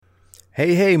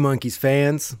Hey, hey, Monkeys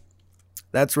fans.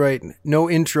 That's right, no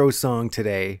intro song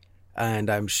today, and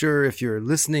I'm sure if you're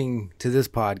listening to this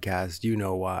podcast, you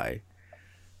know why.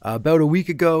 About a week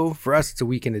ago, for us it's a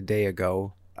week and a day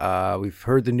ago, we've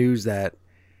heard the news that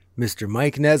Mr.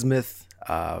 Mike Nesmith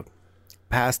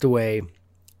passed away,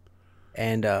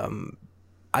 and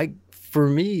for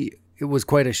me, it was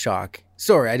quite a shock.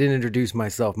 Sorry, I didn't introduce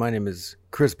myself. My name is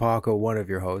Chris Paco, one of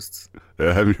your hosts.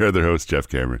 I'm your other host, Jeff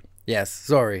Cameron. Yes,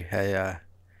 sorry, I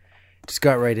just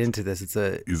got right into this.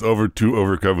 He's too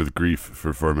overcome with grief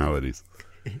for formalities.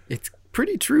 It's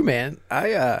pretty true, man.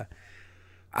 I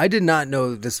did not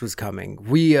know this was coming.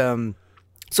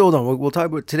 So hold on. We'll talk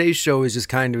about today's show. Is just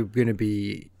kind of going to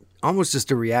be almost just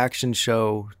a reaction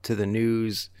show to the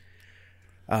news.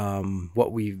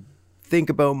 What we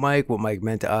think about Mike, what Mike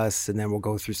meant to us, and then we'll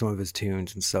go through some of his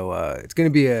tunes. And so it's going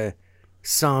to be a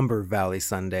somber Valley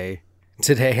Sunday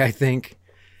today, I think.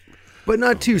 But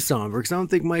not too somber, because I don't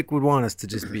think Mike would want us to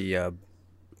just be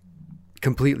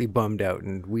completely bummed out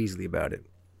and wheezy about it.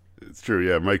 It's true,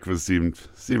 yeah. Mike seemed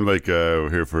like we're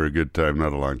here for a good time,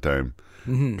 not a long time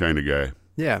kind of guy.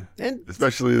 Yeah, and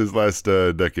especially this last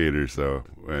decade or so,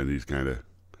 when he's kind of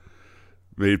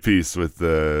made peace with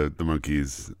the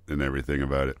Monkees and everything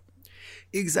about it.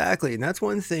 Exactly, and that's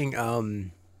one thing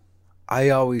I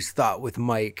always thought with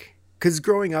Mike, because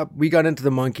growing up, we got into the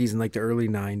Monkees in like the early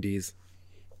 90s.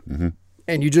 Mm-hmm.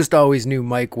 And you just always knew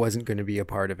Mike wasn't going to be a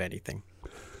part of anything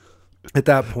at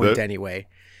that point anyway.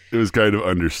 It was kind of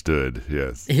understood,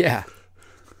 yes. Yeah.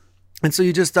 And so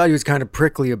you just thought he was kind of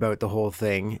prickly about the whole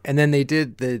thing. And then they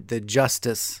did the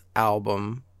Justice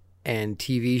album and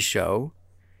TV show.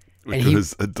 Which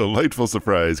was a delightful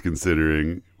surprise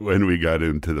considering when we got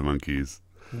into the Monkees.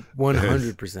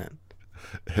 100%.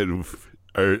 And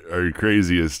our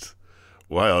craziest,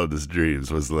 wildest dreams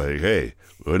was like, hey,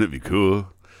 wouldn't it be cool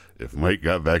if Mike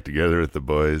got back together with the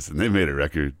boys and they made a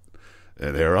record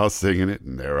and they were all singing it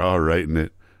and they were all writing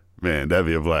it? Man, that'd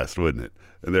be a blast, wouldn't it?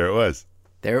 And there it was.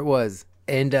 There it was.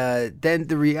 And then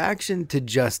the reaction to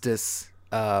Justice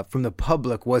from the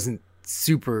public wasn't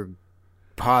super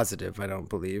positive, I don't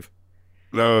believe.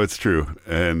 No, it's true.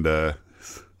 And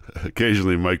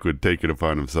occasionally Mike would take it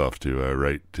upon himself to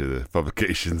write to the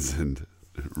publications and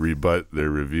rebut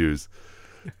their reviews.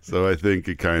 So I think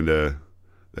that kind of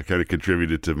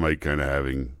contributed to Mike kind of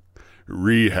having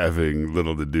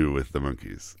little to do with the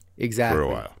Monkees. Exactly. For a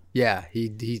while. Yeah,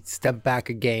 he stepped back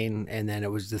again, and then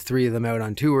it was the three of them out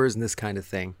on tours and this kind of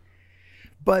thing.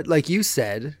 But like you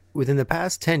said, within the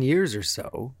past 10 years or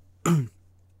so,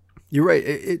 you're right,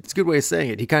 it's a good way of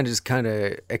saying it. He kind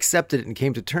of accepted it and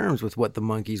came to terms with what the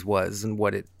Monkees was and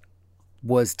what it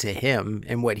was to him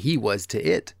and what he was to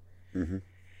it. Mm-hmm.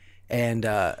 And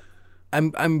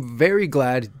I'm very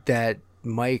glad that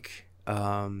Mike,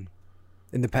 in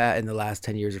the last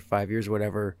 10 years or 5 years, or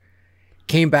whatever,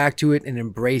 came back to it and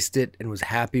embraced it and was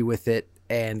happy with it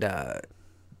and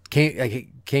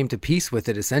came to peace with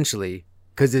it, essentially,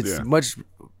 because it's much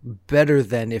better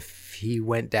than if he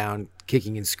went down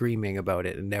kicking and screaming about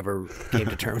it and never came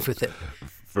to terms with it.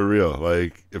 For real,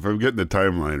 like if I'm getting the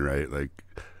timeline right, like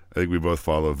I think we both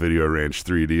follow Video Ranch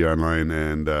 3D online,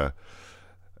 and at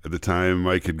the time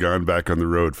Mike had gone back on the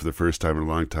road for the first time in a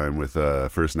long time with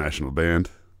First National Band.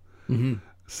 Mm-hmm.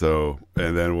 So,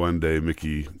 and then one day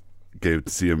Mickey came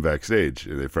to see him backstage,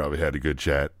 and they probably had a good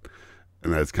chat,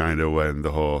 and that's kind of when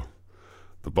the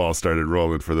ball started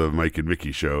rolling for the Mike and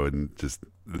Mickey show, and just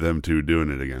them two doing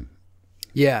it again.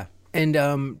 Yeah, and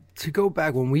to go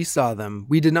back, when we saw them,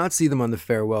 we did not see them on the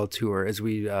farewell tour, as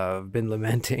we've been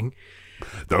lamenting.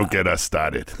 Don't get us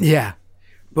started. Yeah,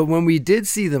 but when we did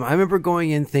see them, I remember going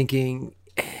in thinking,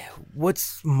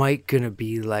 what's Mike gonna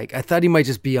be like? I thought he might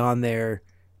just be on there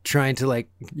trying to, like,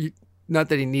 not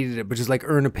that he needed it, but just like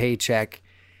earn a paycheck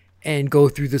and go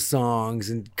through the songs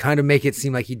and kind of make it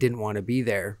seem like he didn't want to be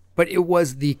there. But it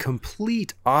was the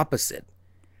complete opposite.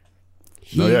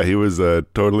 He was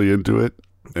totally into it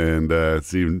and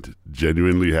seemed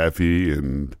genuinely happy,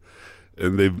 and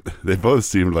they both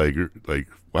seemed like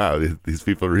wow, these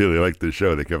people really like this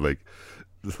show. They kept like,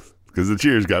 because the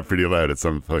cheers got pretty loud at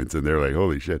some points, and they're like,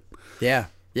 holy shit. Yeah.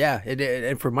 Yeah,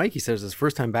 and for Mike, he says it's his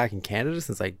first time back in Canada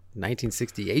since like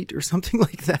 1968 or something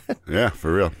like that. Yeah,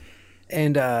 for real.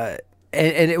 And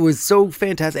it was so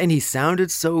fantastic, and he sounded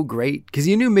so great, because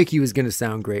you knew Mickey was going to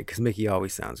sound great, because Mickey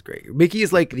always sounds great. Mickey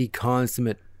is like the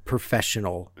consummate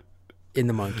professional in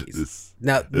the Monkees.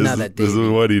 This is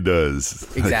what he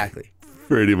does. Exactly. Like,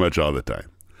 pretty much all the time.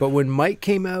 But when Mike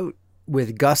came out,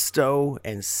 with gusto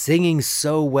and singing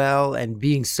so well and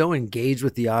being so engaged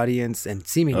with the audience and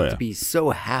seeming to be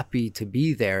so happy to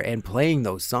be there and playing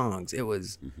those songs. It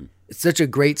was such a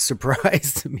great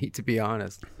surprise to me, to be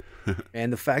honest.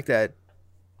 And the fact that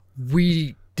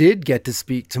we did get to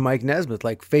speak to Mike Nesmith,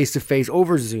 like face to face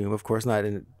over Zoom, of course, not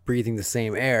in breathing the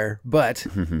same air, but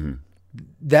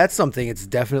that's something it's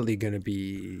definitely going to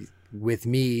be with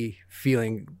me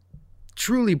feeling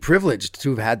truly privileged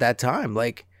to have had that time.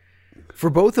 Like, for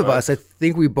both of us, I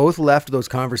think we both left those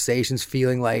conversations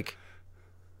feeling like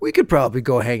we could probably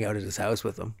go hang out at his house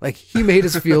with him. Like, he made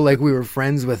us feel like we were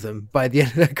friends with him by the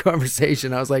end of that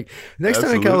conversation. I was like, next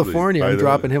time in California, I'm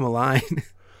dropping him a line.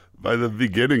 By the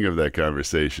beginning of that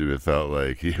conversation, it felt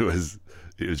like he was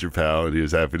your pal and he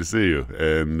was happy to see you.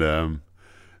 And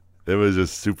it was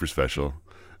just super special.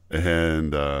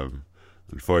 And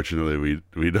unfortunately,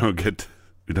 we don't get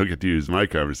to use my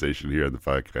conversation here on the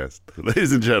podcast.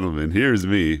 Ladies and gentlemen, here's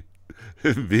me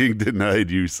being denied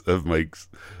use of my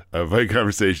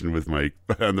conversation with Mike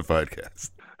on the podcast.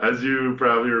 As you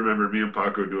probably remember, me and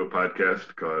Paco do a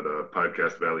podcast called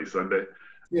Podcast Valley Sunday.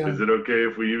 Yeah. Is it okay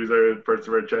if we use parts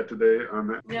of our chat today on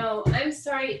that? No, I'm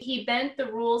sorry. He bent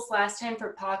the rules last time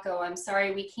for Paco. I'm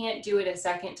sorry. We can't do it a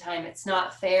second time. It's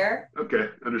not fair. Okay,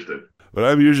 understood. But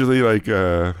I'm usually like...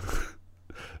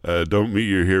 don't meet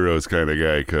your heroes kind of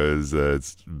guy, because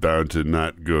it's bound to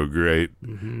not go great.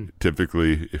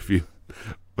 Typically,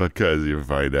 because you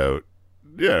find out,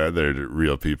 they're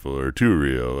real people or too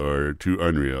real or too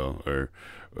unreal or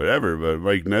whatever. But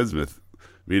Mike Nesmith,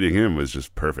 meeting him was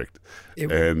just perfect.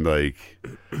 And like,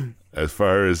 as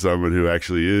far as someone who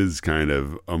actually is kind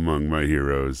of among my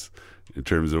heroes in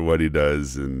terms of what he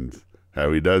does and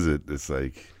how he does it, it's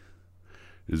like,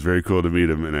 it was very cool to meet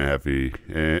him, and a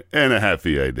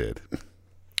happy I did.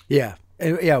 Yeah.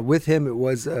 And yeah, with him, it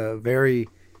was very,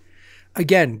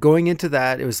 again, going into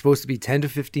that, it was supposed to be 10 to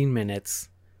 15 minutes.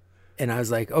 And I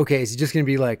was like, okay, is he just going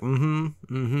to be like,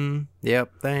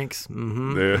 yep, thanks,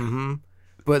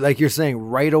 But like you're saying,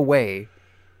 right away,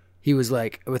 he was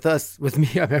like, with me,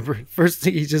 I remember, first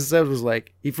thing he just said was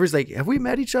like, have we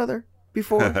met each other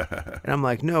before? And I'm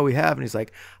like, no, we haven't. He's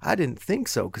like, I didn't think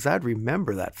so, because I'd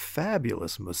remember that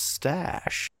fabulous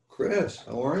mustache. Chris,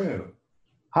 how are you?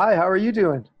 Hi, how are you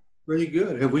doing? Pretty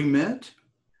good. Have we met?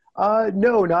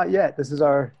 No, not yet. This is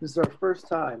our first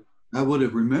time. I would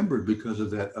have remembered because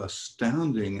of that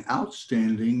outstanding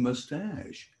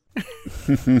mustache.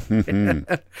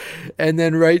 And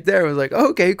then right there, I was like,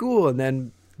 okay, cool. And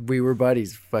then we were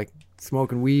buddies, like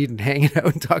smoking weed and hanging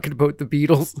out and talking about the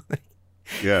Beatles.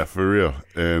 Yeah, for real.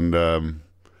 And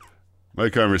my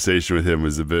conversation with him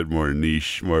was a bit more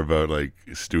niche, more about like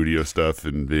studio stuff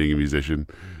and being a musician.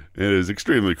 And it was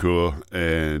extremely cool.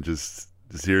 And just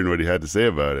hearing what he had to say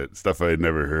about it, stuff I had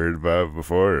never heard about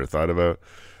before or thought about,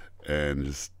 and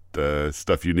just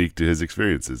stuff unique to his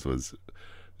experiences was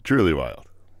truly wild.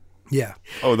 Yeah.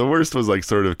 Oh, the worst was like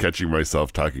sort of catching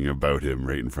myself talking about him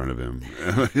right in front of him.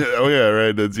 Oh yeah,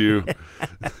 right, that's you.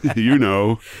 You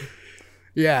know.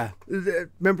 Yeah.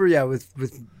 Remember,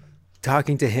 with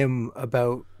talking to him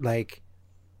about like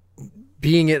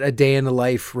being at a day in the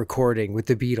life recording with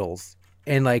the Beatles,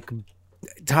 and like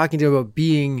talking to him about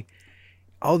being,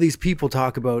 all these people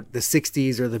talk about the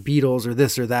 60s or the Beatles or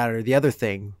this or that or the other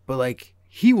thing, but like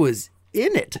he was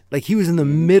in it, like he was in the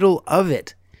middle of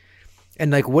it. And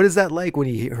like, what is that like when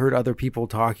he heard other people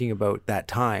talking about that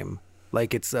time?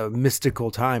 Like it's a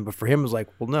mystical time, but for him it was like,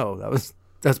 well, no,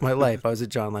 that's my life. I was at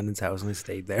John Lennon's house and I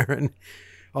stayed there, and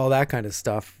all that kind of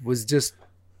stuff was just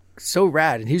so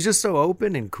rad. And he was just so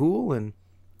open and cool. And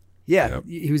yeah,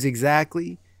 He was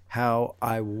exactly how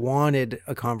I wanted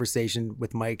a conversation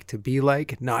with Mike to be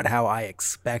like, not how I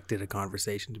expected a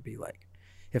conversation to be like,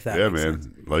 if that makes sense.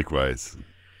 Yeah, man. Likewise.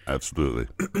 Absolutely.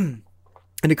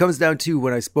 And it comes down to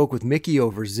when I spoke with Mickey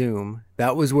over Zoom,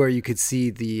 that was where you could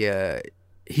see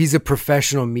he's a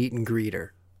professional meet and greeter.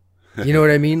 You know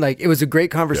what I mean? Like, it was a great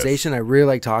conversation. Yes. I really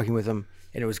liked talking with him,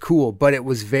 and it was cool, but it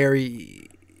was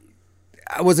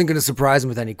I wasn't going to surprise him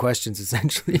with any questions,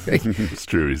 essentially. Like, it's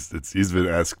true. He's been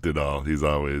asked it all. He's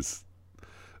always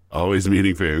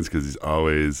meeting fans, because he's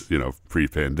always,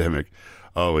 pre-pandemic,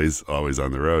 always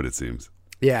on the road, it seems.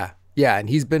 Yeah. Yeah. And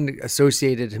he's been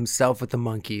associated himself with the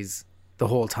Monkees the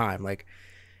whole time. Like,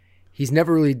 he's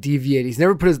never really deviated. He's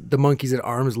never put the Monkees at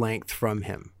arm's length from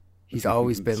him. He's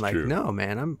always been like, true. No,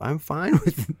 man, I'm fine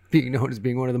with being known as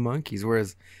being one of the Monkees.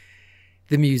 Whereas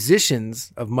the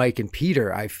musicians of Mike and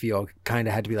Peter, I feel, kind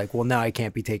of had to be like, well, now I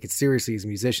can't be taken seriously as a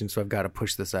musician, so I've got to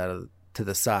push this to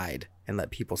the side and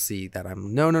let people see that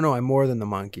I'm more than the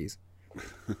Monkees.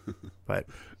 But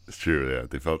it's true. Yeah,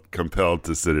 they felt compelled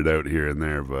to sit it out here and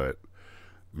there, but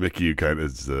Mickey kind of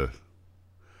is the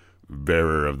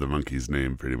bearer of the Monkees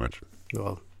name, pretty much.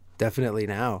 Well, definitely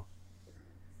now,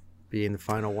 being the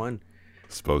final one.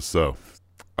 Suppose so.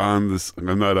 On this,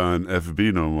 I'm not on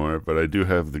FB no more, but I do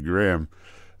have the gram,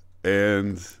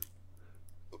 and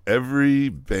every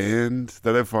band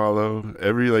that I follow,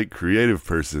 every like creative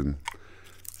person,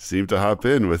 seemed to hop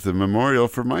in with a memorial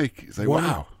for Mike. It's like,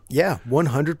 wow. Yeah,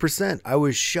 100%. I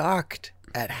was shocked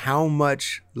at how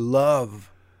much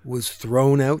love was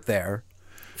thrown out there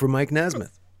for Mike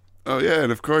Nesmith. Oh yeah,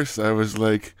 and of course I was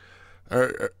like,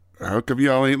 how come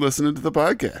y'all ain't listening to the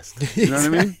podcast? You know what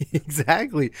I mean?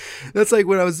 Exactly. That's like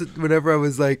whenever I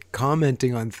was like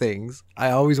commenting on things,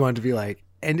 I always wanted to be like,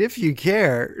 and if you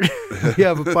care, we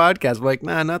have a podcast. I'm like,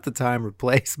 nah, not the time or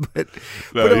place, but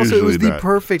also it was the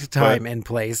perfect time and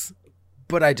place,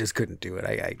 but I just couldn't do it.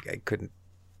 I couldn't.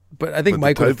 But I think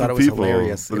Mike would have thought it was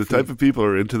hilarious. But the type of people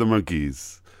are into the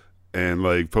Monkees and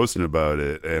like posting about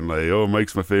it and like, oh,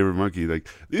 Mike's my favorite Monkee. Like,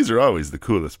 these are always the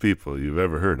coolest people you've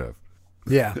ever heard of.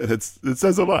 Yeah. It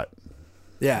says a lot.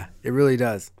 Yeah, it really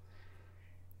does.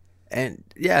 And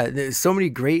yeah, there's so many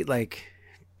great like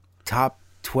top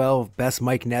 12 best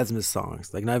Mike Nesmith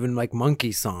songs, like not even like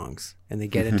Monkee songs, and they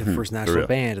get into First National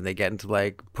Band and they get into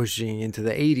like pushing into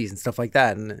the 80s and stuff like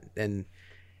that, and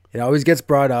it always gets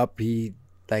brought up. He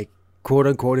like quote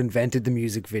unquote invented the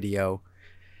music video.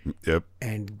 Yep.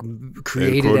 And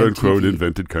created quote MTV. Unquote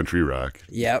invented country rock.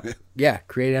 Yep. Yeah,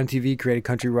 created MTV, created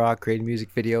country rock, created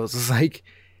music videos. It's like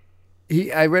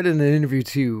I read in an interview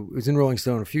too, it was in Rolling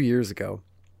Stone a few years ago,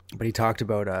 but he talked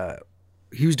about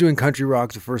he was doing country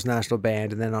rock, the First National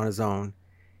Band, and then on his own.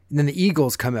 And then the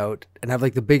Eagles come out and have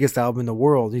like the biggest album in the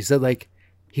world. He said like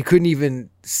he couldn't even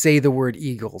say the word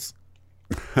Eagles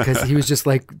because he was just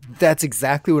like, that's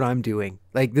exactly what I'm doing.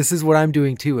 Like, this is what I'm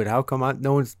doing too. And how come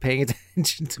no one's paying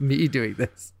attention to me doing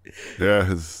this? Yeah,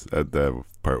 that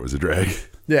part was a drag.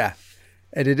 Yeah.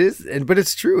 And it is, but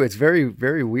it's true. It's very,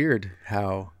 very weird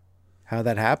how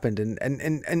that happened.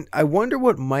 And I wonder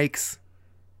what Mike's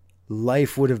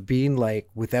life would have been like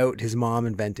without his mom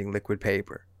inventing liquid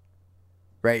paper,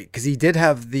 right? Because he did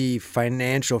have the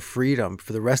financial freedom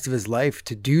for the rest of his life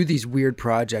to do these weird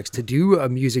projects, to do a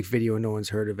music video and no one's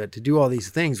heard of it, to do all these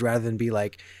things rather than be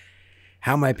like,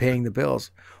 how am I paying the bills?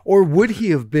 Or would he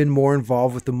have been more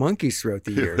involved with the Monkees throughout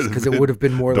the years? Because it would have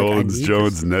been more Dolenz like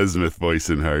Jones Nesmith voice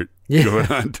and heart going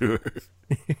on to her.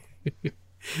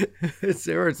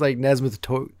 It's like Nesmith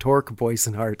Torque voice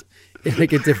and heart in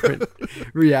like a different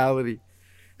reality.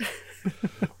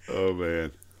 Oh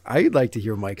man, I'd like to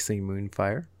hear Mike sing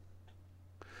Moonfire.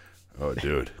 Oh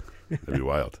dude, that'd be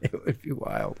wild. It would be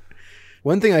wild.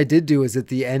 One thing I did do is at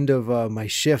the end of my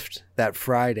shift that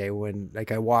Friday, when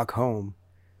like I walk home,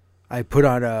 I put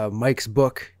on Mike's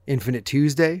book, Infinite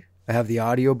Tuesday. I have the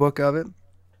audio book of it.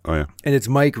 Oh yeah, and it's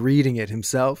Mike reading it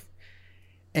himself,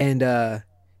 and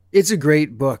it's a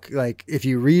great book. Like if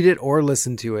you read it or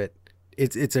listen to it,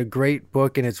 it's a great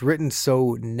book, and it's written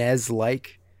so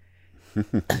Nes-like.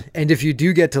 And if you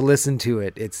do get to listen to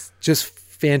it, it's just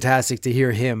fantastic to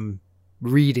hear him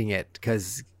reading it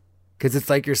because it's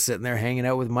like you're sitting there hanging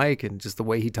out with Mike and just the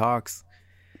way he talks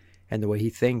and the way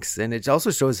he thinks. And it also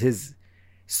shows his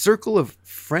circle of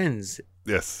friends.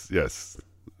 Yes.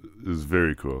 It was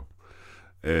very cool.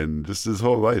 And just his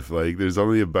whole life, like there's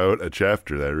only about a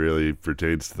chapter that really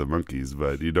pertains to the Monkees,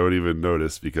 but you don't even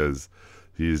notice because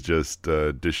he's just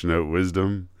dishing out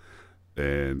wisdom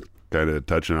and kind of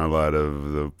touching on a lot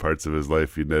of the parts of his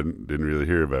life you didn't really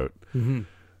hear about. Mm-hmm.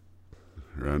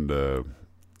 Around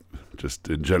just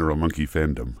in general Monkee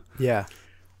fandom. Yeah.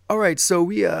 All right, so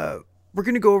we're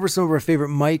going to go over some of our favorite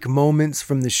Mike moments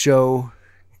from the show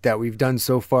that we've done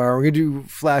so far. We're going to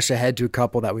flash ahead to a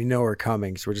couple that we know are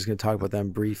coming, so we're just going to talk about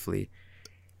them briefly.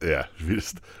 Yeah,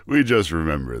 we just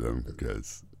remember them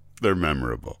because they're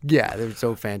memorable. Yeah, they're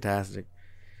so fantastic.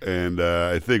 And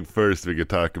I think first we could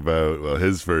talk about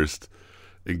his first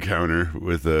encounter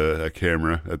with a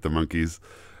camera at the Monkees,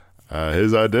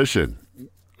 his audition,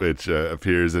 which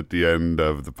appears at the end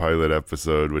of the pilot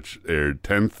episode, which aired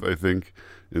 10th, I think,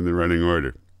 in the running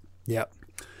order. Yep.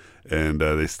 And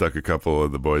they stuck a couple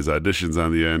of the boys' auditions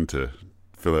on the end to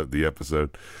fill out the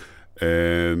episode.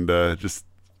 And just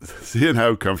seeing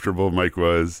how comfortable Mike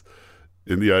was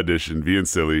in the audition, being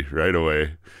silly right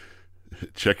away,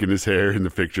 checking his hair in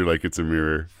the picture like it's a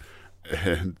mirror.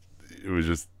 And it was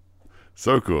just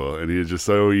so cool. And he was just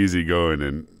so easygoing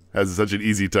and has such an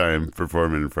easy time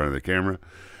performing in front of the camera.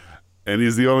 And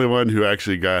he's the only one who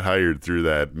actually got hired through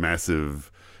that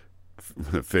massive,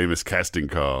 famous casting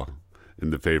call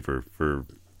in the paper for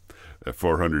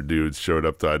 400 dudes showed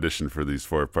up to audition for these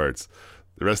 4 parts.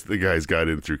 The rest of the guys got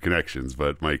in through connections,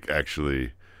 but Mike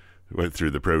actually went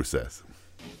through the process.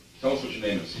 Tell us what your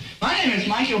name is. My name is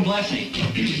Michael Blessing.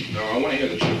 No, I want to hear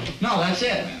the truth. No, that's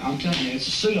it. I'm telling you, it's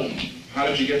a pseudonym. How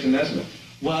did you get to Nesmith?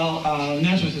 Well,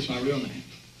 Nesmith is my real name.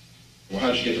 Well, how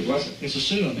did you get to Blessing? It's a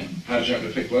pseudonym. How did you happen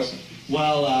to pick Blessing?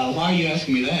 Well, why are you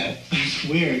asking me that? It's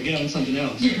weird. Get on something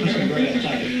else.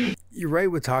 You're right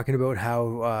with talking about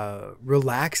how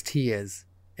relaxed he is.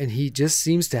 And he just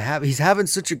seems to have, he's having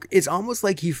such a, it's almost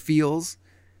like he feels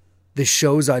the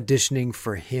show's auditioning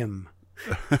for him.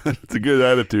 It's a good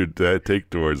attitude to take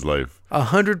towards life.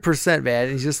 100%, man.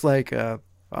 He's just like, oh,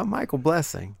 Michael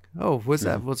Blessing. Oh, what's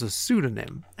that? What's a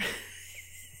pseudonym?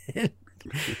 That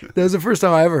was the first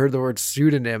time I ever heard the word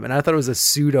pseudonym, and I thought it was a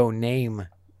pseudo name.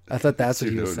 I thought that's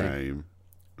what he was saying.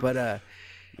 But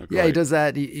yeah, he does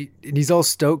that. And he's all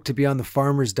stoked to be on the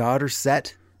Farmer's Daughter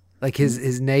set. Like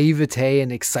his naivete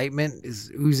and excitement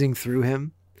is oozing through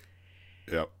him.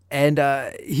 Yep.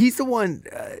 And he's the one,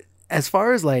 as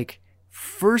far as like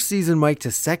first season Mike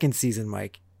to second season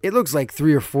Mike, it looks like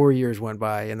 3 or 4 years went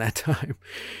by in that time.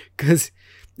 Because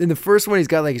in the first one, he's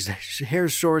got like his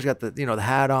hair's short, he's got the, the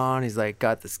hat on, he's like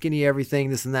got the skinny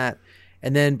everything, this and that.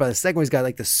 And then by the second one, he's got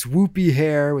like the swoopy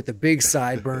hair with the big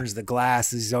sideburns, the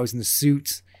glasses, he's always in the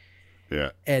suits.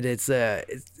 Yeah. And it's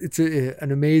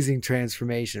an amazing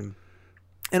transformation.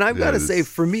 And I've got to say,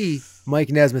 for me, Mike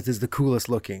Nesmith is the coolest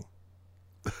looking.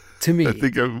 To me. I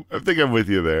think I'm with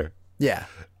you there. Yeah.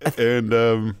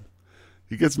 And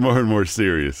he gets more and more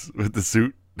serious with the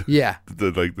suit. Yeah.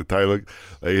 the tie look.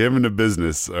 Like him and the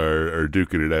business are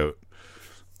duking it out.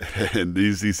 And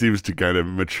he seems to kind of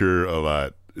mature a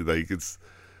lot. Like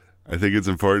I think it's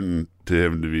important to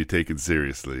him to be taken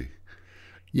seriously.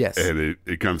 Yes. And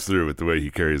it comes through with the way he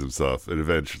carries himself. And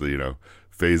eventually,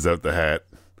 phase out the hat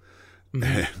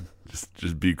and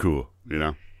just be cool,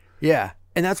 Yeah.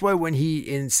 And that's why when he,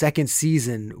 in second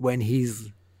season, when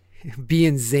he's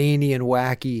being zany and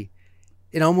wacky,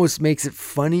 it almost makes it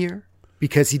funnier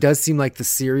because he does seem like the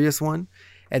serious one.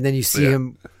 And then you see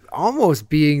him almost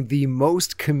being the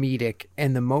most comedic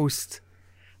and the most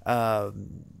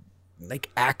like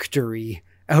actory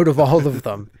out of all of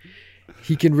them.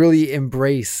 He can really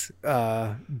embrace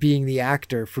being the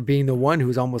actor for being the one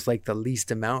who's almost like the least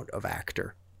amount of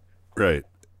actor. Right.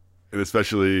 And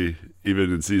especially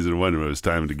even in season 1, when it was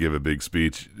time to give a big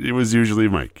speech, it was usually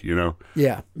Mike,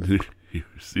 Yeah.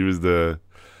 He was the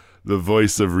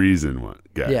voice of reason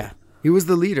guy. Yeah. He was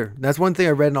the leader. That's one thing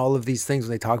I read in all of these things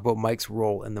when they talk about Mike's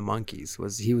role in the Monkees,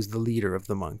 was he was the leader of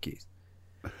the Monkees.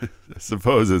 I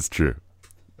suppose it's true.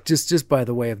 Just by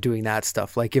the way of doing that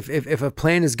stuff. Like if a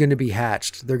plan is going to be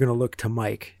hatched, they're going to look to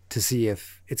Mike to see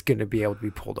if it's going to be able to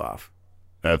be pulled off.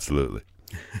 Absolutely.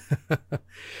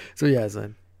 So yeah,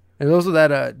 son. And also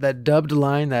that dubbed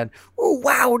line that, "Oh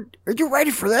wow, are you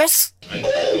ready for this?"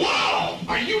 Oh, wow!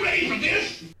 Are you ready for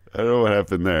this? I don't know what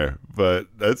happened there, but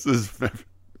that's just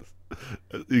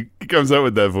he comes out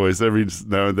with that voice every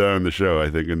now and then on the show,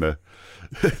 I think, in the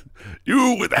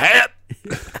you with the hat.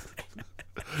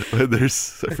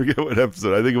 I forget what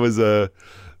episode. I think it was the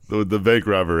bank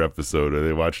robber episode where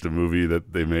they watched a movie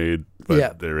that they made,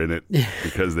 but they're in it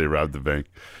because they robbed the bank.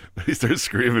 He starts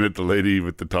screaming at the lady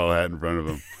with the tall hat in front of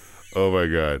him. Oh my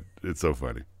God, it's so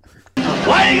funny.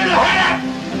 Why are you gonna hat?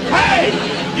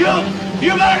 Hey,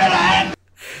 you better get a hat.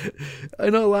 I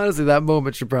know, honestly, that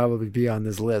moment should probably be on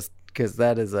this list because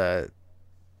that is the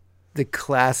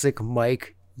classic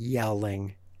Mike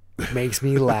yelling. Makes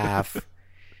me laugh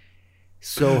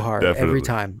so hard every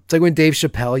time. It's like when Dave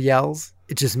Chappelle yells,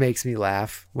 it just makes me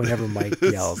laugh. Whenever Mike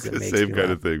yells, it makes me laugh. Same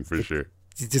kind of thing for sure.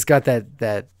 It's just got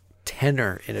that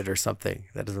tenor in it or something.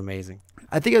 That is amazing.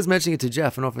 I think I was mentioning it to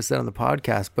Jeff. I don't know if I said it on the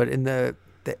podcast, but in the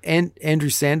Andrew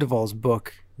Sandoval's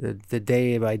book, the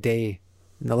Day by Day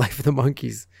in the Life of the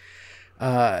Monkees,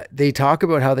 they talk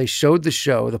about how they showed the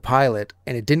show, the pilot,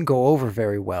 and it didn't go over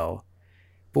very well.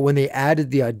 But when they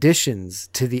added the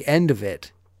auditions to the end of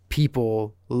it,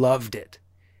 people loved it.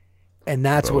 And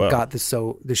that's what got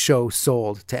the show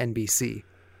sold to NBC,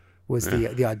 was the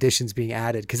auditions being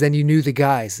added. Because then you knew the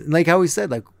guys. And like how we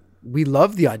said, like, we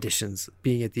love the auditions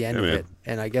being at the end of it.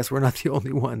 And I guess we're not the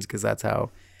only ones, because that's how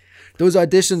those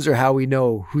auditions are how we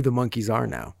know who the Monkees are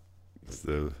now. It's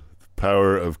the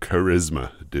power of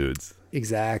charisma, dudes.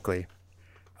 Exactly.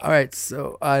 All right.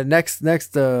 So next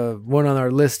one on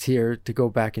our list here to go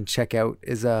back and check out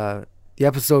is the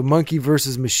episode Monkey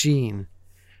versus Machine.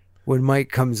 When Mike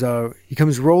comes out, he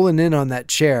comes rolling in on that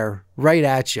chair right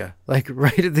at you, like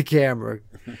right at the camera,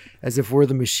 as if we're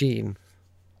the machine.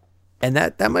 And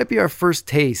that might be our first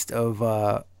taste of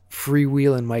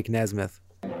freewheeling Mike Nesmith.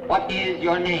 What is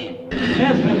your name?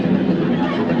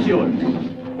 Nesmith. What's yours?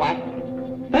 What?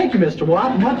 Thank you, Mr.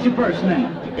 Watt. And what's your first name?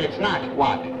 It's not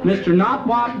what. Mr. Not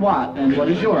Watt. And what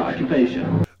is your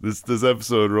occupation? This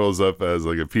episode rolls up as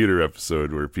like a Peter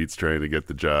episode where Pete's trying to get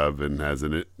the job and has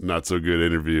a not so good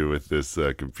interview with this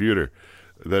computer.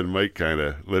 Then Mike kind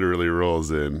of literally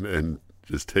rolls in and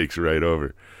just takes right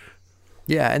over.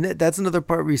 Yeah, and that's another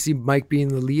part where you see Mike being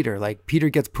the leader. Like, Peter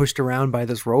gets pushed around by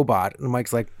this robot, and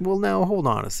Mike's like, well, now hold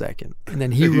on a second. And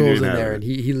then he rolls in there and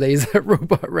he lays that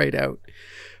robot right out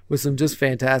with some just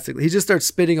fantastic. He just starts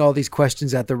spitting all these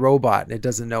questions at the robot, and it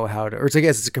doesn't know how to, or I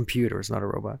guess it's a computer, it's not a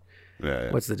robot.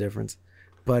 Yeah. What's the difference?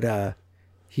 But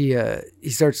he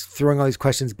starts throwing all these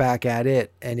questions back at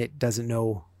it, and it doesn't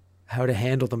know how to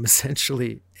handle them,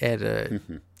 essentially, and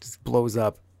just blows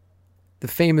up. The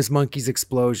famous monkey's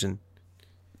explosion.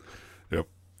 Yep.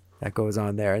 That goes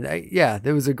on there. And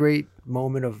there was a great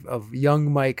moment of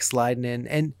young Mike sliding in.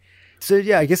 And so,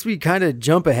 I guess we kind of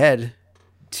jump ahead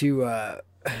to a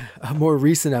more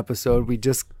recent episode we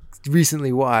just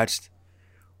recently watched,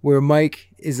 where Mike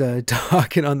is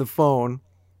talking on the phone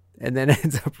and then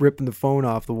ends up ripping the phone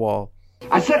off the wall.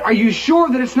 I said, are you sure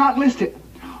that it's not listed?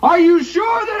 Are you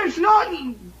sure that it's not?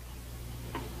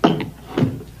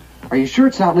 Are you sure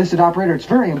it's not listed, operator? It's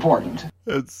very important.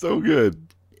 It's so good.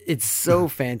 It's so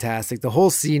fantastic. The whole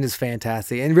scene is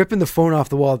fantastic. And ripping the phone off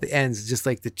the wall at the end is just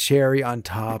like the cherry on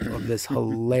top of this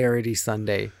hilarity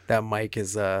Sunday that Mike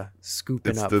is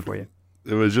scooping up for you.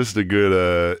 It was just a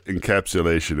good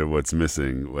encapsulation of what's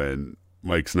missing when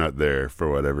Mike's not there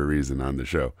for whatever reason on the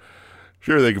show.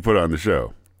 Sure, they could put on the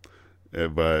show,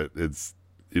 but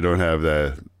you don't have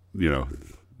that,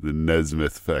 the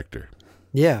Nesmith factor.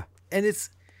 Yeah, and it's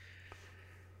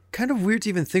kind of weird to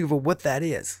even think about what that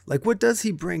is. Like, what does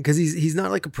he bring? Because he's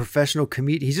not like a professional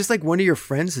comedian. He's just like one of your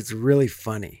friends that's really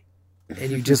funny,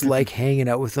 and you just like hanging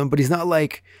out with him. But he's not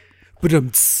like,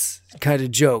 kind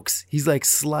of jokes. He's like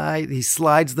he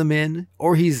slides them in,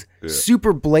 or he's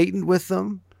super blatant with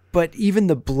them. But even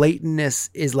the blatantness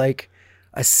is like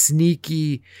a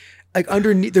sneaky, like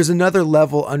underneath. There's another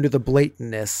level under the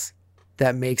blatantness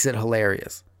that makes it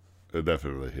hilarious.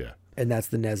 Definitely, yeah. And that's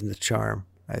the Nesmith charm,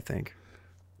 I think.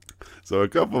 So a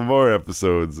couple more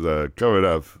episodes coming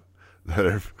up that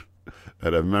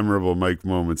have memorable Mike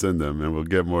moments in them, and we'll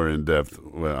get more in depth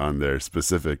on their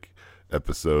specific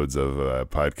episodes of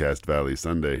Podcast Valley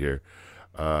Sunday here.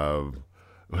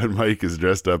 When Mike is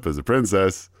dressed up as a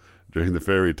princess during the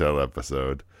fairy tale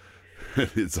episode,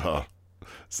 it's all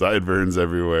sideburns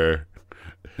everywhere,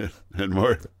 and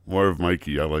more of Mike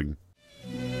yelling.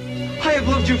 I have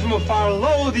loved you from afar,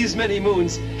 lo, these many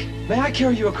moons. May I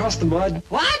carry you across the mud?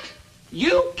 What?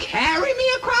 You carry me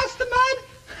across the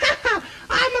mud?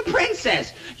 I'm a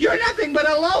princess. You're nothing but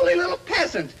a lowly little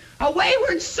peasant, a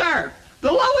wayward serf,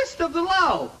 the lowest of the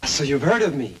low. So you've heard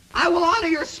of me. I will honor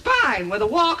your spine with a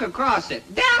walk across it.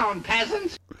 Down,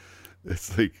 peasant.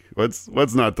 It's like,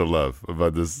 what's not to love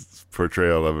about this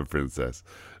portrayal of a princess?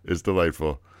 It's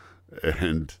delightful.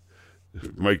 And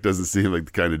Mike doesn't seem like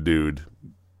the kind of dude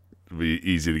to be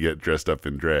easy to get dressed up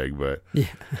in drag, but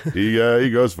he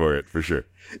goes for it for sure.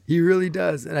 He really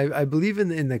does. And I believe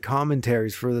in the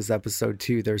commentaries for this episode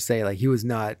too, they're saying like he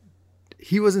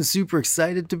wasn't super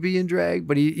excited to be in drag,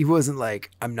 but he wasn't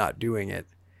like, I'm not doing it.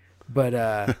 But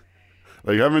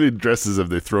like, how many dresses have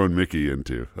they thrown Mickey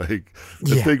into? Like,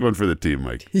 let's take one for the team,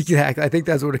 Mike. Exactly. I think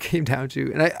that's what it came down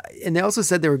to. And they also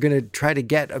said they were going to try to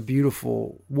get a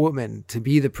beautiful woman to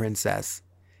be the princess.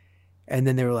 And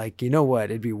then they were like, you know what?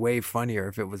 It'd be way funnier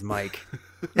if it was Mike.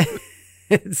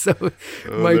 And so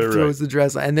Mike throws the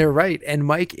dress on, and they're right. And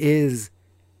Mike is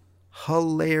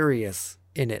hilarious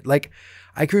in it. Like,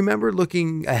 I can remember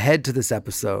looking ahead to this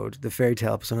episode, the fairy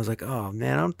tale episode. I was like, oh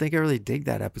man, I don't think I really dig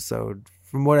that episode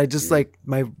from what I just like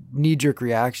my knee jerk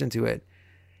reaction to it.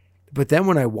 But then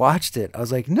when I watched it, I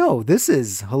was like, no, this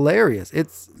is hilarious.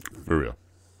 It's for real.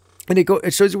 And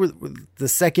it shows you where the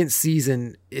second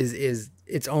season is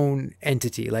its own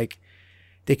entity. Like,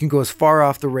 they can go as far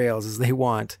off the rails as they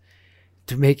want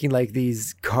to making like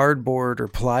these cardboard or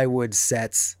plywood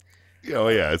sets. Oh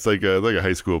yeah, it's like a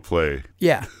high school play.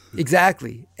 Yeah,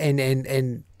 exactly.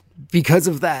 And because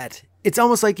of that, it's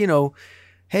almost like,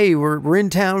 hey, we're in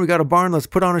town, we got a barn, let's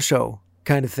put on a show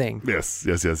kind of thing. Yes.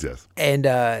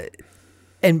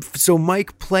 And so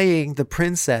Mike playing the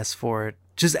princess for it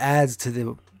just adds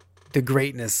to the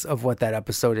greatness of what that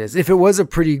episode is. If it was a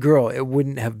pretty girl, it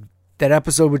wouldn't have, that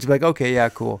episode would be like, okay, yeah,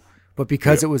 cool. But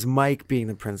because it was Mike being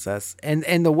the princess and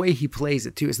the way he plays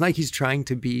it too, it's not like he's trying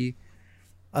to be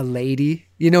a lady.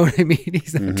 You know what I mean?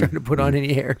 He's not trying to put on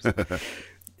any airs.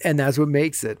 And that's what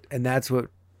makes it. And that's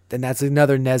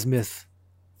another Nesmith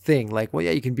thing. Like, well,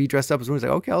 yeah, you can be dressed up as a woman. It's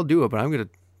like, okay, I'll do it, but I'm going to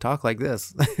talk like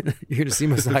this. You're going to see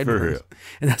my sideburns. real.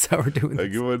 And that's how we're doing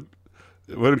Like this.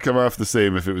 it wouldn't come off the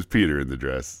same if it was Peter in the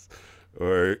dress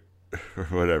or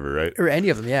whatever, right? Or any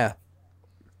of them, yeah.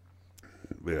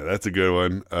 Yeah, that's a good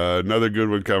one. Another good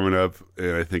one coming up,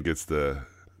 and I think it's the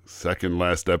second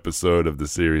last episode of the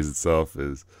series itself,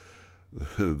 is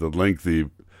the lengthy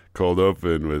cold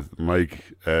open with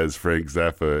Mike as Frank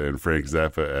Zappa and Frank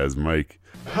Zappa as Mike.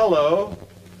 Hello,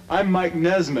 I'm Mike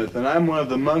Nesmith, and I'm one of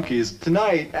the Monkees.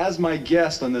 Tonight, as my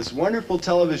guest on this wonderful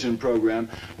television program,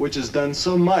 which has done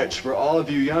so much for all of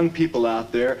you young people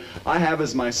out there, I have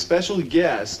as my special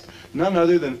guest none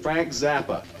other than Frank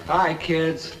Zappa. Hi,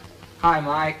 kids. Hi,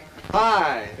 Mike.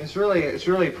 Hi. It's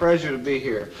really a pleasure to be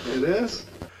here. It is?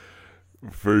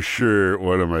 For sure,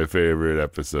 one of my favorite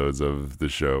episodes of the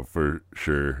show, for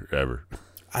sure, ever.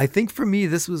 I think for me,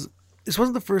 this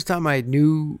wasn't the first time I'd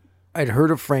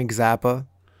heard of Frank Zappa.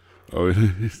 Oh,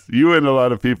 you and a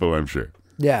lot of people, I'm sure.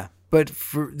 Yeah, but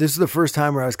this is the first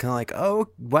time where I was kind of like, oh,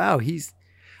 wow,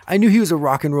 I knew he was a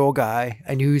rock and roll guy.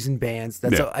 I knew he was in bands.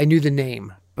 I knew the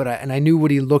name, but I knew what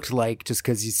he looked like just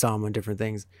because you saw him on different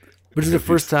things. But it's the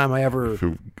first time I ever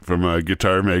from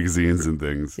guitar magazines and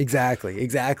things. Exactly.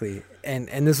 And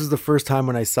this was the first time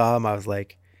when I saw him, I was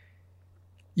like,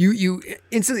 you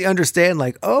instantly understand,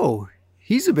 like, oh,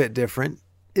 he's a bit different,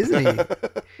 isn't he?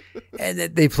 And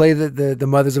they play the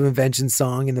Mothers of Invention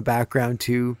song in the background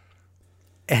too,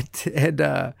 and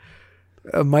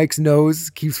Mike's nose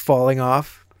keeps falling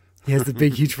off. He has the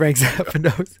big, huge Frank Zappa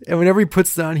nose, and whenever he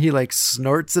puts it on, he like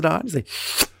snorts it on. He's like.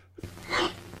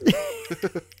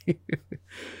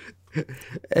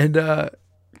 And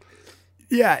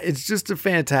yeah, it's just a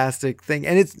fantastic thing.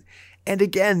 And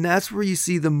again, that's where you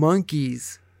see the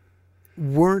Monkees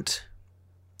weren't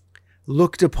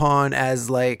looked upon as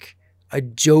like a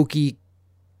jokey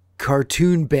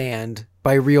cartoon band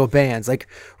by real bands. Like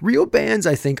real bands,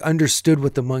 I think, understood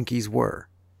what the Monkees were.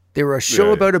 They were a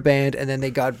show about a band, and then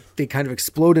they kind of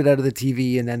exploded out of the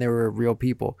TV, and then they were real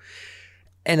people.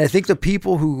 And I think the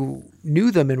people who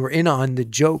knew them and were in on the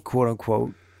joke, quote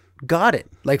unquote, got it.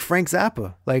 Like Frank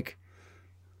Zappa. Like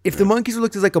if the Monkees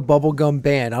looked as like a bubblegum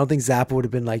band, I don't think Zappa would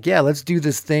have been like, yeah, let's do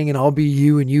this thing and I'll be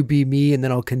you and you be me and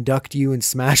then I'll conduct you in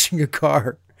smashing a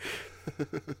car.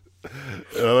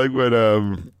 I like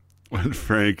when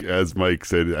Frank, as Mike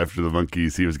said after the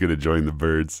Monkees, he was going to join the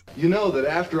Byrds. You know that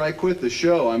after I quit the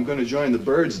show, I'm going to join the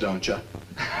Byrds, don't you?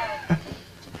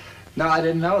 No, I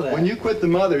didn't know that. When you quit the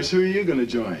Mothers, who are you going to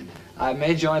join? I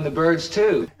may join the Byrds,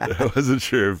 too. I wasn't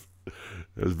sure if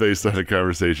it was based on a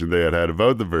conversation they had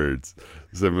about the Byrds,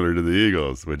 similar to the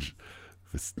Eagles, which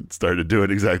started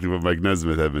doing exactly what Mike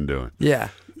Nesmith had been doing. Yeah.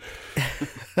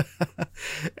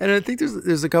 And I think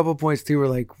there's a couple points, too, where,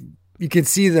 like, you can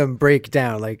see them break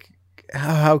down. Like,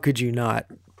 how could you not?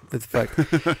 With fuck.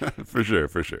 For sure.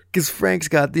 Because Frank's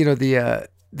got,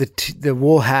 the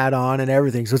wool hat on and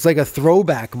everything. So it's like a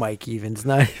throwback mic even. It's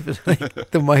not even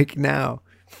like the mic now.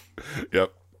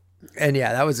 Yep. And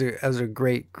yeah, that was a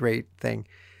great thing.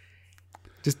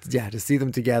 Just to see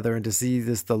them together and to see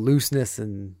the looseness,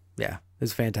 and yeah,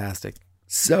 it's fantastic.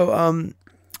 So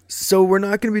we're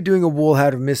not going to be doing a wool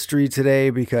hat of mystery today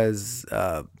because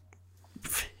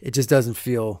it just doesn't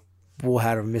feel wool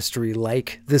hat of mystery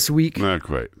like this week. Not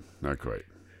quite.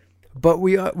 But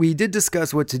we did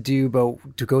discuss what to do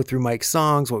to go through Mike's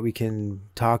songs, what we can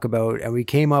talk about, and we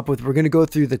came up with we're going to go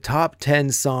through the top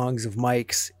 10 songs of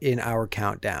Mike's in our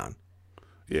countdown.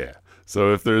 Yeah.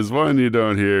 So if there's one you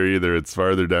don't hear, either it's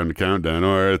farther down the countdown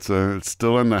or it's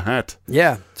still in the hat.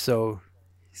 Yeah. So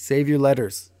save your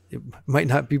letters. It might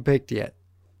not be picked yet.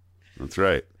 That's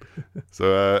right.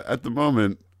 So at the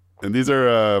moment, and these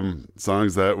are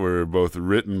songs that were both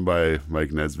written by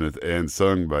Mike Nesmith and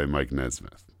sung by Mike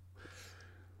Nesmith.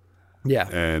 Yeah.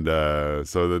 And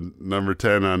so the number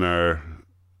 10 on our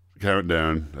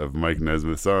countdown of Mike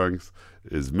Nesmith songs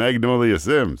is Magnolia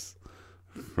Sims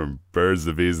from Birds,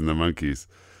 the Bees, and the Monkees.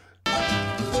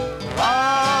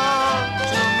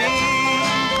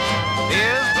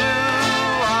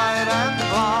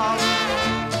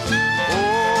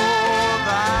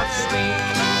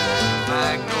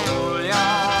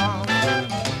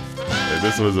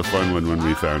 This was a fun one when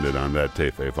we found it on that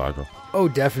tape, Paco? Oh,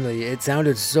 definitely. It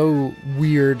sounded so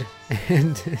weird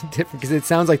and different because it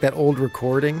sounds like that old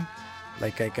recording,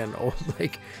 like an old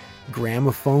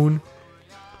gramophone.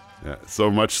 Yeah, so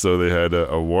much so they had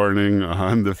a warning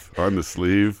on the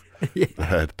sleeve. Yeah.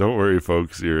 That, don't worry,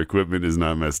 folks, your equipment is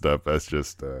not messed up. That's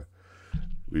just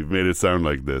we've made it sound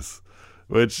like this,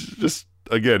 which just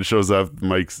again shows off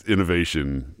Mike's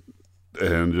innovation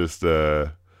and just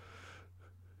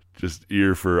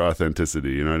ear for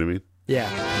authenticity. You know what I mean? Yeah.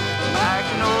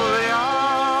 Magnolia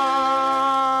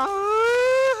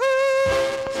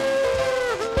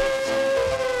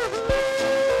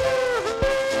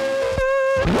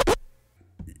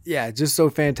Yeah, just so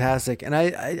fantastic. And I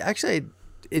actually,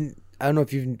 I don't know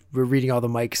if you were reading all the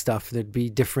Mike stuff, there'd be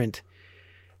different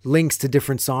links to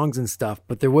different songs and stuff,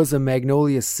 but there was a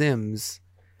Magnolia Sims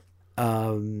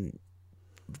that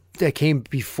came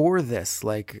before this,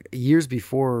 like years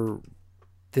before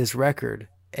this record.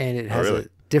 And it has a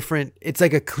different, it's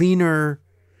like a cleaner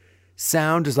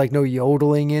sound. There's like no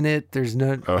yodeling in it. There's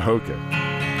no. Oh, okay.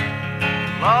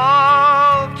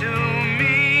 Love to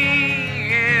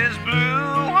me is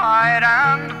blue, white,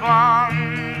 and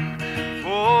blonde.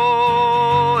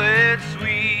 Oh, it's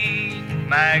sweet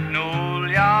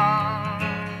magnolia.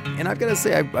 And I've got to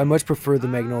say, I much prefer the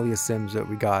Magnolia Sims that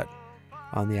we got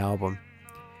on the album.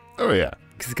 Oh, yeah.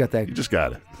 Because it's got that. You just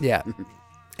got it. Yeah.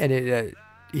 And it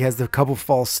he has the couple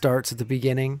false starts at the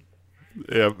beginning.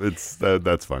 Yeah, it's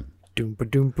that's fun. Doom ba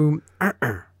doom boom.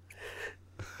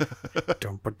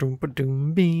 Doom ba doom ba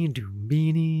doom bee doom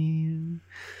beanie.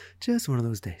 Just one of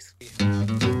those days. That's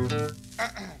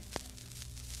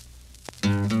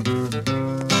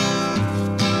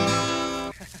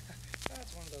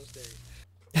one of those days.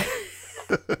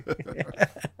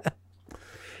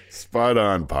 Spot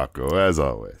on, Paco, as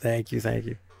always. Thank you.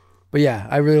 But yeah,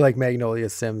 I really like Magnolia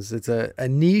Sims. It's a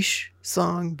niche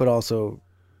song, but also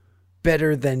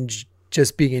better than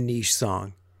just being a niche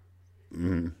song.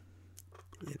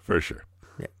 For sure.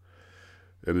 Yeah.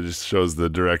 And it just shows the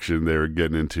direction they were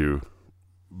getting into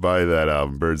by that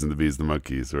album, Birds and the Bees, the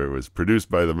Monkees, where it was produced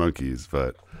by the Monkees,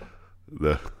 but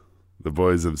the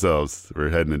boys themselves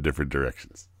were heading in different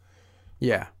directions.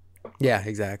 Yeah. Yeah,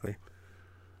 exactly.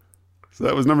 So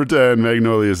that was number 10,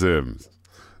 Magnolia Sims.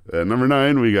 At number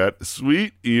 9, we got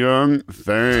Sweet Young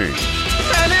Thing.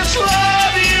 And it's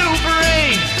love you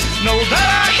bring, no that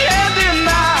I can't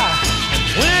deny. And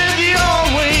with your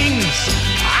wings,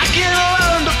 I can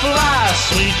learn to fly,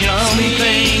 sweet young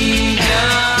thing.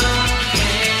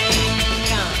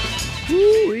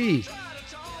 Woo-wee.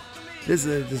 This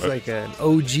is like an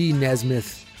OG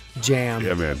Nesmith jam.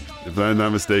 Yeah, man. If I'm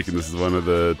not mistaken, this is one of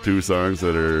the 2 songs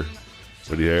that are...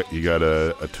 But you got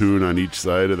a tune on each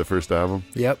side of the first album?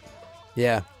 Yep.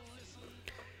 Yeah.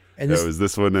 And it was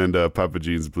this one and Papa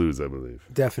Jean's Blues, I believe.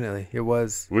 Definitely. It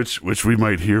was. Which we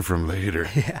might hear from later.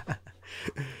 Yeah.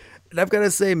 And I've got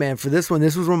to say, man, for this one,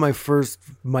 this was one of my first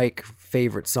Mike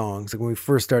favorite songs. Like when we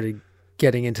first started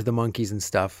getting into the Monkees and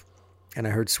stuff, and I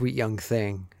heard Sweet Young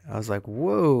Thing, I was like,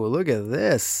 whoa, look at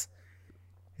this.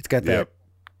 It's got that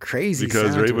crazy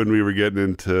because sound right to when it. we were getting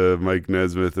into Mike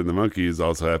Nesmith and the Monkees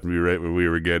also happened to be right when we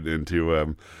were getting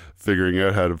into figuring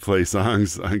out how to play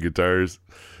songs on guitars,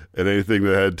 and anything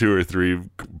that had 2 or 3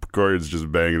 chords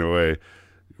just banging away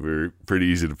were pretty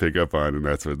easy to pick up on, and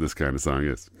that's what this kind of song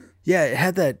is. Yeah, it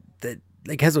had that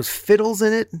like has those fiddles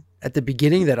in it at the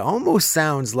beginning that almost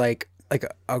sounds like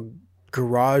a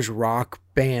garage rock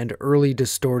band early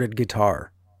distorted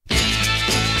guitar.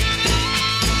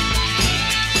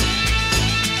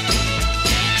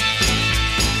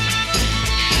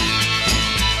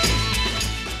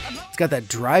 It's got that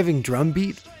driving drum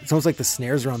beat. It's almost like the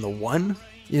snares are on the 1.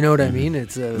 You know what I mean?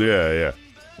 It's a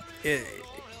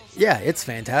it's a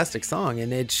fantastic song,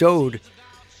 and it showed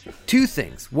 2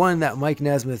 things. One, that Mike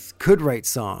Nesmith could write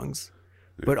songs,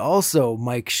 but also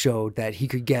Mike showed that he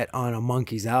could get on a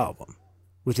Monkees album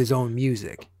with his own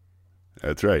music.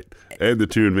 That's right. And the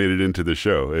tune made it into the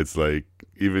show. It's like,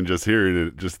 even just hearing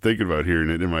it, just thinking about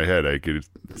hearing it in my head, I could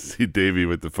see Davey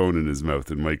with the phone in his mouth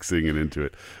and Mike singing into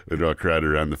it. They'd all crowd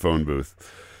around the phone booth,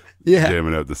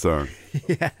 jamming out the song.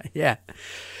 Yeah.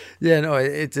 No,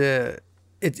 it's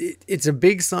a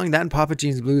big song. That and Papa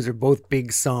Jean's Blues are both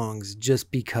big songs, just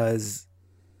because,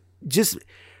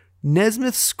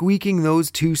 Nesmith squeaking those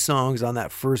 2 songs on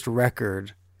that first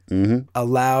record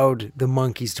allowed the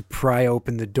Monkees to pry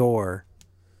open the door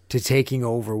to taking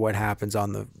over what happens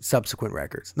on the subsequent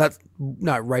records.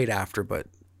 Not right after, but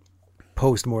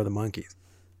post more of the Monkees.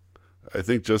 I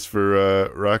think just for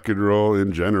rock and roll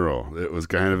in general, it was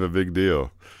kind of a big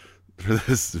deal for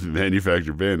this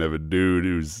manufactured band to have a dude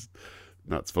who's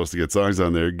not supposed to get songs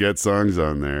on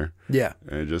there. Yeah.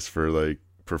 And just for like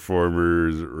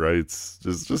performers' rights,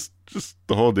 just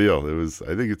the whole deal.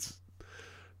 I think it's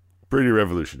pretty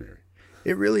revolutionary.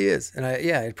 It really is. And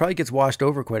it probably gets washed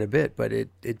over quite a bit, but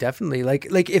it definitely,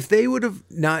 like if they would have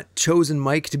not chosen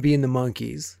Mike to be in the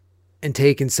Monkees and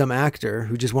taken some actor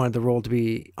who just wanted the role to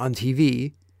be on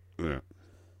TV,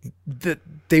 that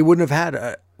they wouldn't have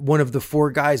had one of the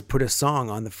 4 guys put a song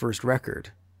on the first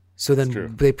record. So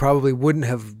then they probably wouldn't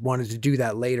have wanted to do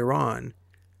that later on.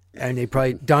 And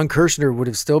Don Kirshner would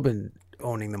have still been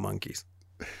owning the Monkees.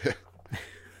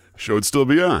 Show would still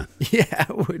be on. Yeah,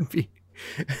 it would be.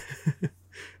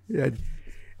 Yeah,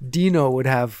 Dino would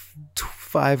have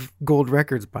 5 gold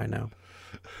records by now.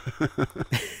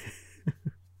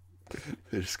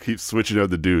 They just keep switching out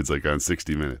the dudes like on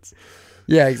 60 Minutes.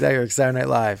 Yeah, exactly. Like Saturday Night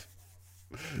Live.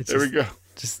 There we go.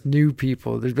 Just new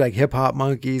people. There'd be like hip hop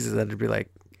monkeys, and then there'd be like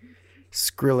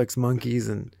Skrillex monkeys,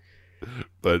 and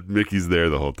but Mickey's there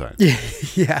the whole time.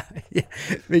 yeah.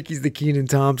 Mickey's the Kenan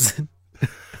Thompson.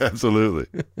 Absolutely.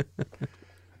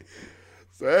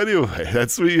 So anyway,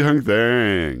 that's Sweet Young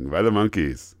Thing by the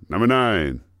Monkees. Number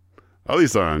 9. All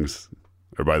these songs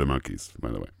are by the Monkees, by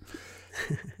the way.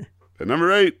 At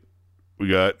number 8, we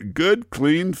got Good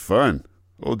Clean Fun.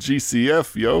 Old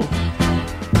GCF, yo.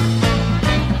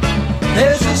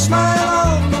 There's a smile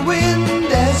on the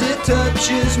wind as it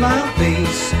touches my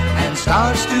face and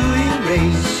starts to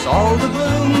erase all the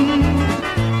gloom.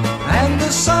 And the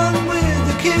sun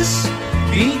with a kiss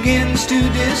begins to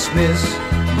dismiss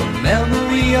the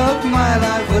memory of my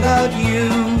life without you.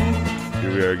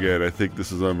 Here we are again. I think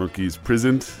this is on Monkees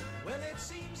Prisoned.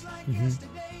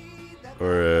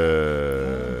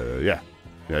 Or, yeah,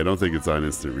 I don't think it's on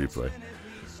Instant Replay.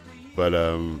 But,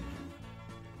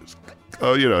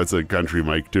 it's a Country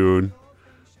Mike tune.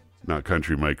 Not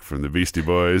Country Mike from the Beastie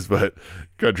Boys, but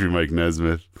Country Mike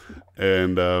Nesmith.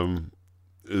 And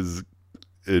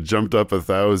it jumped up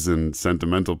 1,000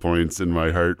 sentimental points in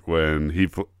my heart when he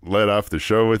led off the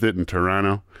show with it in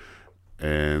Toronto.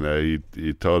 And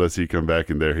he told us he'd come back,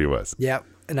 and there he was. Yep.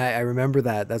 And I remember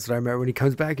that. That's what I remember. When he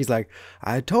comes back, he's like,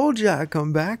 I told you I'd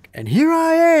come back, and here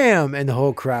I am. And the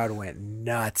whole crowd went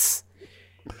nuts.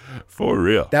 For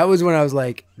real. That was when I was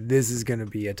like, this is going to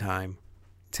be a time.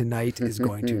 Tonight is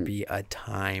going to be a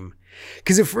time.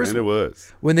 Because at first, and it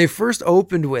was. When they first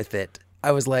opened with it,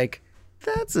 I was like,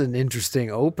 that's an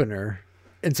interesting opener.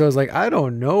 And so I was like, I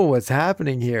don't know what's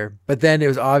happening here. But then it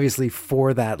was obviously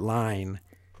for that line.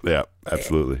 Yeah,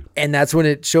 absolutely. And that's when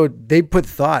it showed they put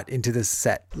thought into this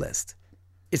set list.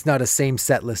 It's not a same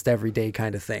set list every day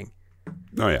kind of thing.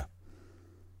 Oh, yeah.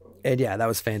 And yeah, that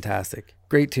was fantastic.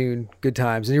 Great tune, good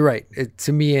times. And you're right.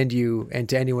 To me and you and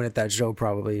to anyone at that show,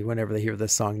 probably, whenever they hear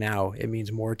this song now, it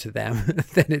means more to them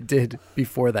than it did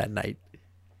before that night.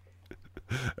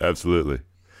 Absolutely.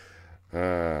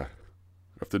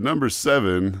 After number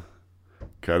 7,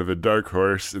 kind of a dark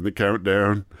horse in the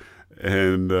countdown,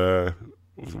 and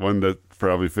one that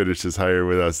probably finishes higher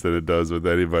with us than it does with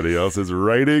anybody else is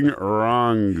Righting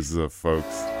Wrongs,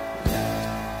 folks.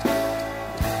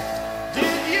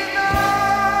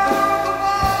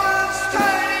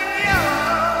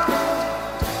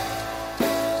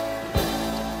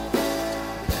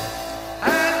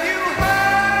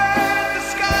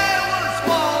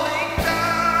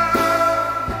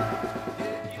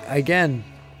 Again,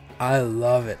 I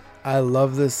love it. I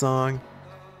love this song.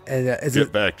 And,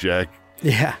 Get back, Jack.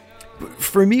 Yeah.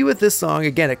 For me with this song,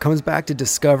 again, it comes back to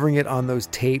discovering it on those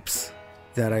tapes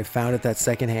that I found at that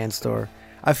secondhand store.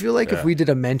 I feel like if we did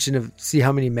a mention of, see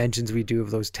how many mentions we do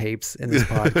of those tapes in this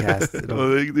podcast. Well,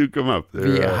 they do come up.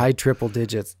 They're high triple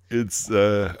digits. It's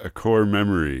a core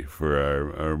memory for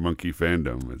our monkey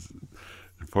fandom. It's an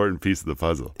important piece of the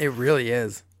puzzle. It really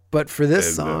is. But for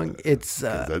this song, it's...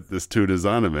 this tune is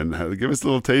on him. And give us a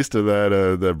little taste of that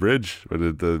the bridge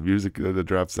when the music that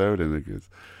drops out and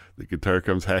the guitar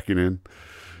comes hacking in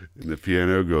and the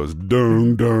piano goes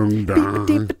dong, dong,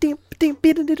 dong.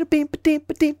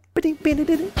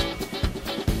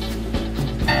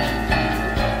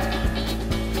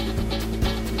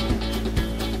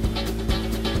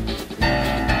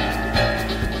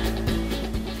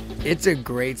 It's a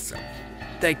great song.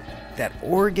 That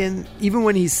organ, even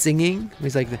when he's singing,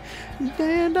 he's like,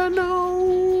 and I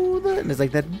know that, and it's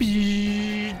like that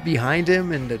behind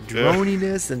him, and the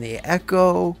droniness and the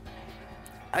echo.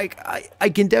 I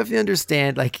can definitely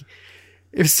understand, like,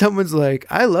 if someone's like,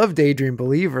 I love Daydream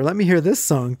Believer, let me hear this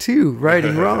song too,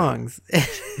 Righting Wrongs.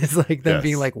 It's like them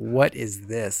being like, what is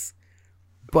this?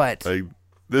 But like,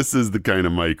 this is the kind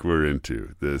of Mike we're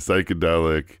into, the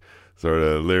psychedelic sort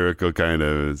of lyrical kind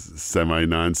of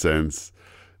semi-nonsense.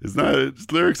 It's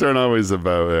not, lyrics aren't always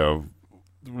about,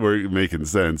 making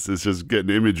sense. It's just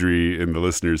getting imagery in the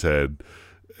listener's head,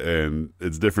 and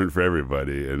it's different for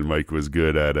everybody. And Mike was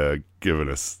good at giving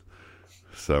us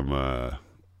some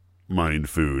mind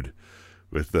food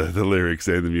with the lyrics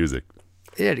and the music.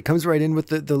 Yeah, it comes right in with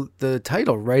the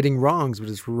title, Righting Wrongs, but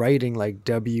it's writing like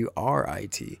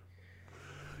W-R-I-T.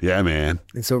 Yeah, man.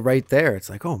 And so right there, it's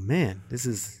like, oh man, this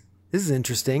is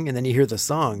interesting. And then you hear the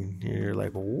song and you're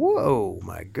like, whoa,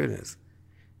 my goodness.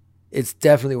 It's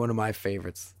definitely one of my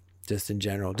favorites, just in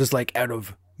general. Just like out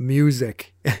of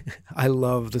music, I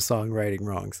love the song Righting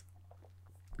Wrongs.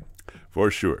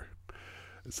 For sure.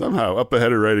 Somehow up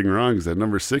ahead of Righting Wrongs at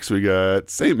number 6, we got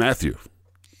St. Matthew.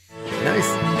 Nice.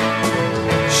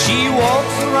 She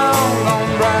walks around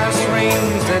on brass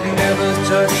rings that never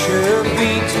touch her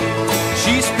feet.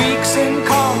 She speaks in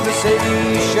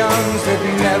conversations that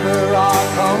never are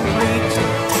complete.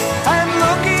 And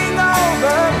looking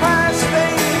over past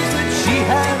things that she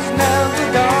has never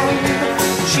done,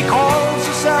 she calls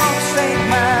herself St.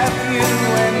 Matthew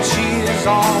and she is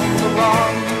on the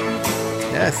run.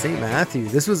 Yeah, St. Matthew.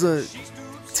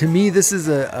 To me, this is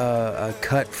a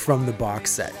cut from the box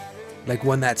set. Like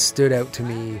one that stood out to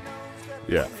me.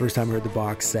 Yeah. First time I heard the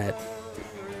box set.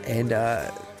 And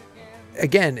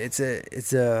again, it's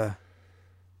a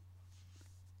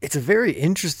very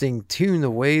interesting tune, the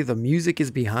way the music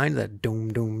is behind that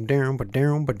doom doom down ba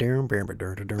down ba down ba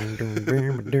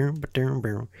down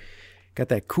down. Got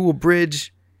that cool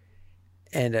bridge,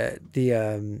 and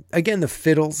the again the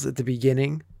fiddles at the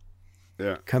beginning.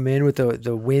 Yeah. Come in with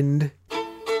the wind.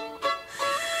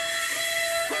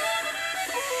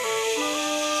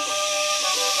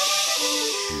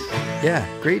 Yeah,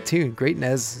 great tune, great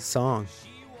Nez song.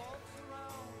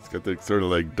 It's got the sort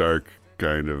of like dark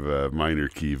kind of minor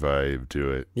key vibe to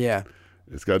it. Yeah.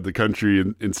 It's got the country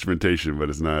instrumentation, but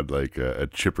it's not like a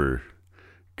chipper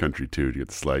country tune. You get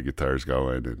the slide guitars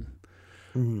going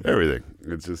and everything.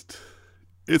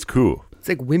 It's cool. It's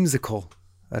like whimsical.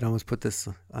 I'd almost put this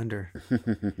under.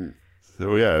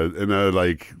 So yeah, and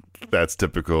like that's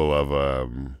typical of a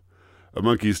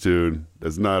Monkees tune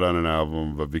that's not on an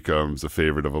album but becomes a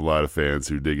favorite of a lot of fans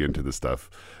who dig into the stuff.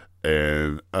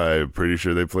 And I'm pretty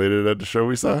sure they played it at the show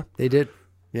we saw. They did.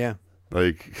 Yeah.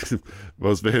 Like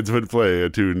most bands would play a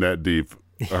tune that deep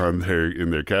in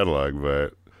their catalog,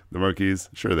 but the Monkees,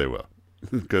 sure they will.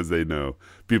 Because they know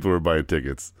people who are buying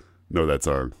tickets know that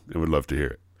song and would love to hear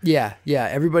it. Yeah, yeah.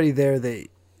 Everybody there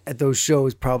at those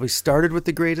shows probably started with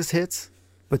the greatest hits,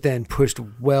 but then pushed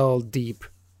well deep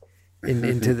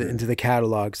into the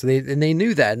catalog. So they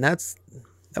knew that, and that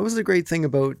was the great thing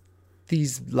about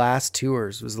these last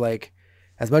tours, was like,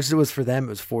 as much as it was for them, it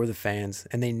was for the fans,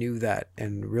 and they knew that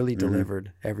and really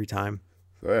delivered every time.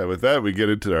 So yeah, with that, we get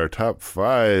into our top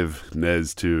 5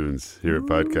 Nez tunes here at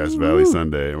Podcast Valley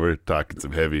Sunday, and we're talking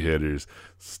some heavy hitters,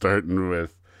 starting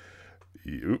with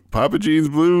Papa Jean's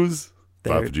Blues,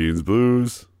 Papa Jean's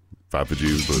Blues, Papa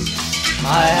Jean's Blues.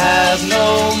 I have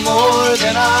no more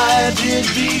than I did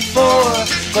before,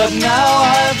 but now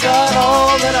I've got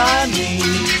all that I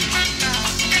need.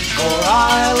 For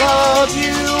I love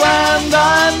you and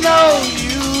I know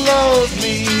you love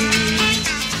me.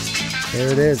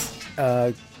 There it is.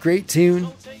 Great tune,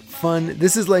 fun.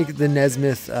 This is like the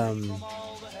Nesmith,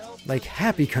 like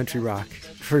happy country rock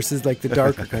versus like the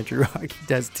darker country rock he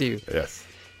does too. Yes.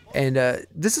 And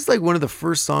this is like one of the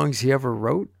first songs he ever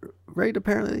wrote, right?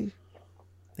 Apparently,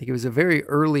 like it was a very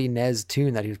early Nez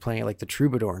tune that he was playing at like the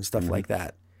Troubadour and stuff like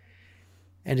that.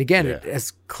 And again, it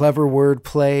has clever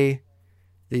wordplay,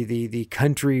 the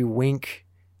country wink,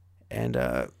 and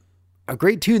a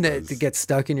great tune that gets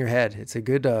stuck in your head. It's a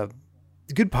good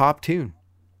pop tune.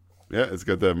 Yeah, it's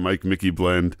got that Mike Mickey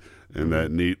blend and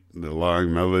that the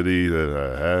long melody that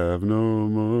I have no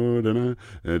more than I,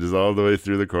 and it is all the way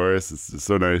through the chorus. It's just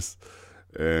so nice,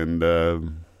 and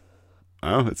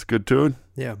it's a good tune.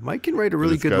 Yeah, Mike can write a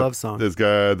really good love song. It's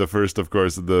got the first, of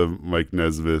course, of the Mike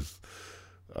Nesmith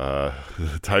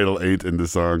title ain't in the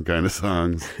song kind of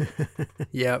songs.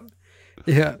 Yep.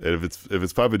 Yeah. And if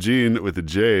it's Papa Jean with a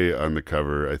J on the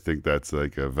cover, I think that's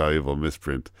like a valuable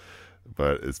misprint.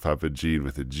 But it's Papa Jean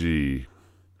with a G.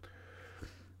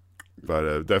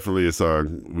 But definitely a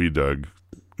song we dug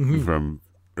from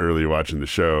early watching the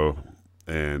show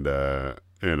and on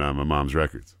my mom's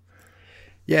records.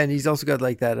 Yeah, and he's also got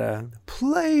like that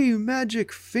play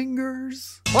magic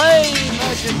fingers. Play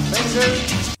magic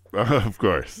fingers. Of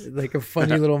course. Like a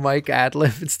funny little Mike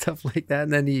ad-lib and stuff like that.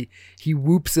 And then he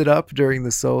whoops it up during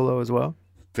the solo as well.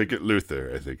 Picket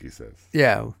Luther, I think he says.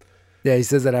 Yeah. Yeah, he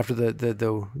says that after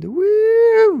the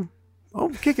woo. Oh,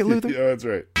 kick it, Luther. Yeah, that's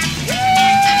right.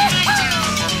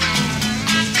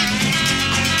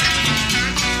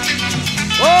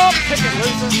 Oh, kick it,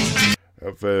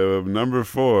 Luther. Up number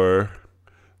 4.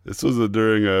 This was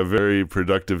during a very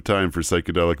productive time for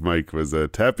Psychedelic Mike, was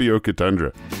Tapioca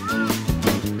Tundra.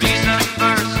 Recent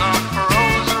verse on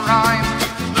prose rhyme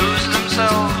lose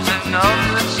themselves in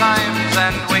other times,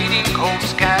 and waiting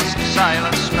colds cast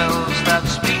silent spells that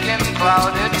speak in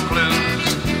clouded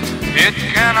clues. It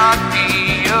cannot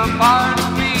be a part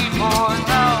of me, for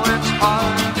now it's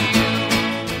part of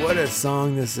you. What a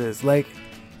song this is. Like,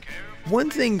 one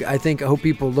thing I hope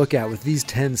people look at with these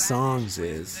 10 songs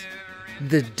is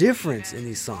the difference in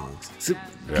these songs. So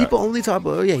people only talk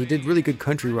about, he did really good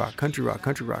country rock.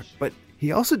 But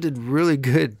he also did really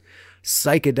good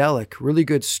psychedelic, really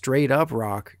good straight up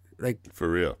rock, like For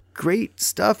real. great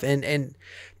stuff. And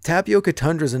Tapioca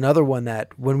Tundra is another one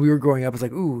that when we were growing up, it's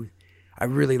like, ooh, I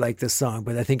really like this song,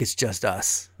 but I think it's just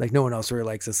us. Like no one else really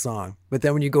likes this song. But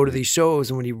then when you go to these shows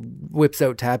and when he whips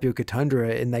out Tapioca Tundra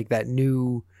in like that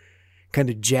new kind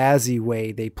of jazzy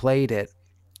way they played it,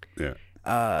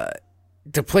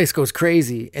 the place goes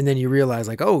crazy. And then you realize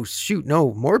like, oh shoot,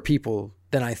 no, more people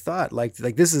than I thought. Like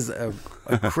this is a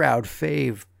crowd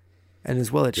fave, and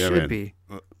as well it should be.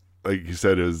 Like you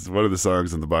said, it was one of the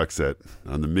songs on the box set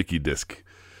on the Mickey disc,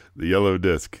 the yellow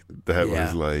disc. That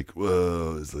was like,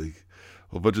 whoa! It's like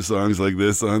a whole bunch of songs like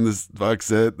this on this box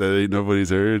set that ain't nobody's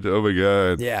heard. Oh my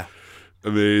god! Yeah,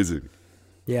 amazing.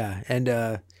 Yeah,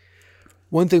 and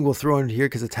one thing we'll throw in here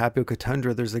because of Tapioca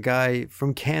Tundra, there's a guy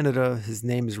from Canada. His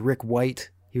name is Rick White.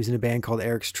 He was in a band called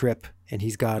Eric's Trip, and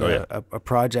he's got a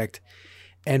project.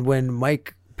 And when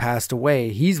Mike passed away,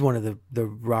 he's one of the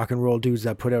rock and roll dudes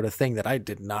that put out a thing that I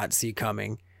did not see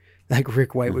coming. Like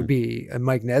Rick White would be a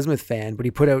Mike Nesmith fan, but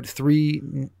he put out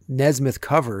 3 Nesmith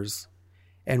covers,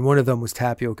 and one of them was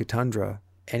Tapioca Tundra,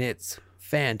 and it's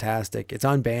fantastic. It's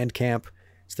on Bandcamp.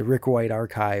 It's the Rick White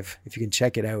Archive. If you can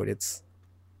check it out, it's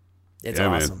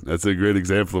awesome. Man, that's a great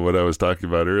example of what I was talking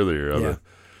about earlier.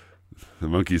 The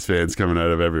Monkees fans coming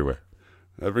out of everywhere.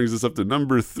 That brings us up to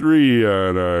number 3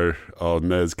 on our All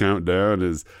Nez countdown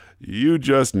is You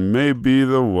Just May Be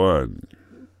the One.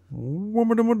 All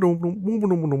men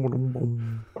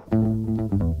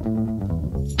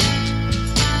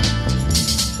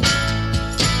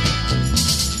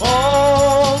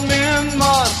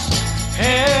must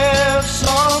have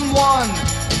someone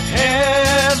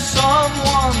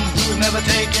who will never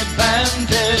take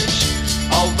advantage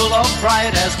of the love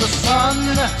bright as the sun.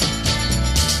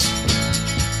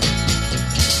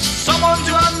 Someone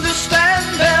to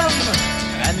understand them,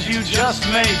 and you just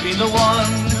may be the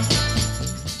one.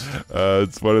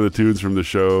 It's one of the tunes from the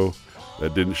show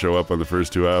that didn't show up on the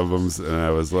first 2 albums, and I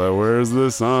was like, where's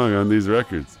this song on these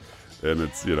records? And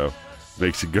it's,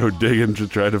 makes you go digging to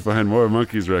try to find more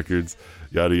Monkees records.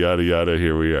 Yada, yada, yada,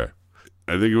 here we are.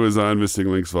 I think it was on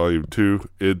Missing Links Volume 2.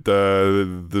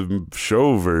 The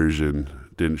show version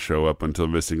didn't show up until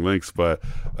Missing Links, but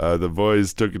the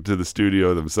boys took it to the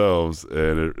studio themselves,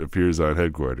 and it appears on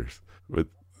Headquarters with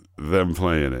them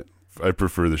playing it. I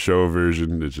prefer the show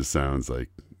version. It just sounds like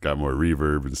got more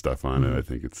reverb and stuff on it. I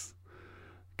think it's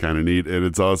kind of neat, and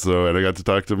it's also, and I got to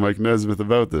talk to Mike Nesmith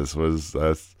about this. This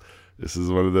is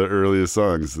one of the earliest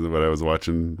songs when I was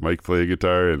watching Mike play a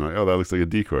guitar, and like, oh, that looks like a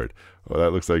D chord. Oh,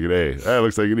 that looks like an A. That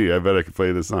looks like an E. I bet I could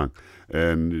play this song.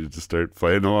 And you just start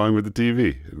playing along with the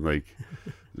TV. And like,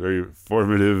 very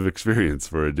formative experience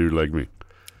for a dude like me.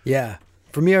 Yeah.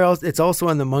 For me, it's also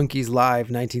on the Monkees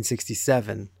Live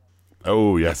 1967.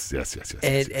 Oh, yes.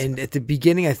 And at the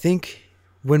beginning, I think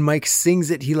when Mike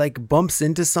sings it, he like bumps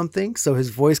into something. So his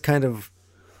voice kind of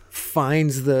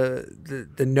finds the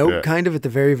note kind of at the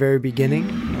very, very beginning.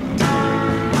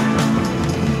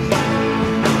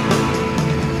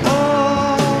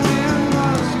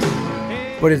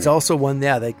 But it's also one,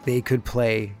 like they could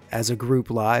play as a group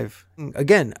live.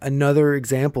 Again, another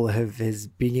example of his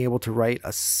being able to write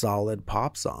a solid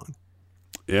pop song.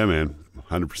 Yeah, man.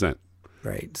 100%.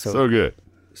 Right. So good.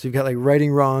 So you've got like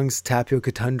Righting Wrongs,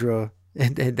 Tapioca Tundra,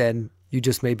 and then You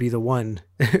Just May Be the One,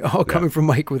 all coming from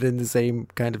Mike within the same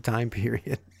kind of time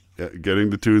period. Yeah, getting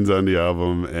the tunes on the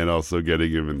album and also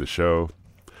getting him in the show.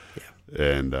 Yeah.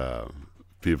 And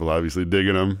people obviously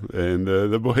digging them, and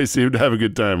the boys seem to have a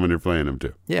good time when they're playing them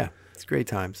too. Yeah, it's great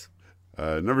times.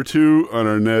 Number 2 on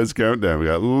our Nez countdown, we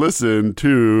got Listen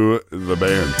to the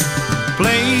Band.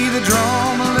 Play the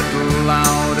drum a little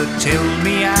louder, tell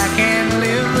me I can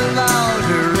live without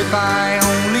her if I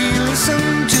only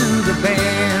listen to the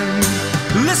band.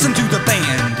 Listen to the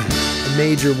band. A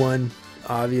major one,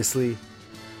 obviously.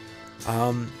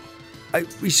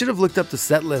 We should have looked up the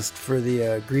set list for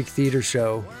the Greek Theater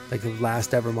show, like the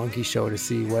last ever Monkey show, to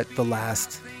see what the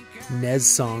last Nez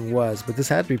song was. But this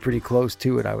had to be pretty close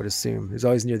to it, I would assume. It was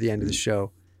always near the end of the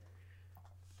show.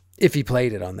 If he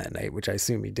played it on that night, which I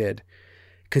assume he did.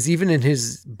 Because even in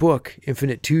his book,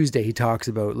 Infinite Tuesday, he talks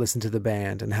about Listen to the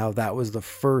Band and how that was the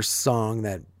first song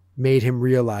that made him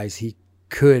realize he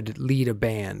could lead a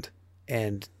band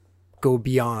and go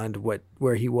beyond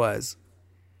where he was.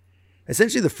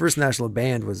 Essentially, the first national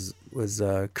band was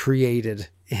created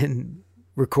in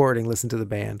recording Listen to the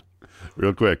Band.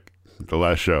 Real quick, the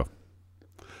last show.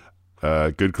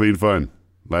 Good, Clean Fun.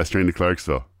 Last Train to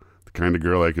Clarksville. The Kind of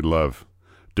Girl I Could Love.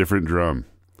 Different Drum.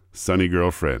 Sunny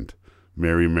Girlfriend.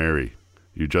 Mary Mary.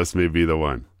 You Just May Be the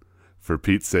One. For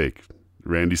Pete's Sake.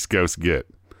 Randy Scouse Get.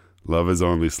 Love Is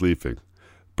Only Sleeping.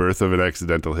 Birth of an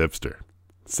Accidental Hipster,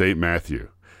 St. Matthew,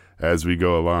 As We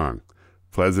Go Along,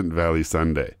 Pleasant Valley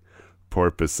Sunday,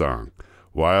 Porpoise Song,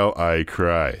 While I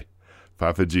Cry,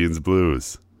 Papa Jean's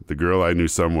Blues, The Girl I Knew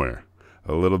Somewhere,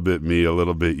 A Little Bit Me, A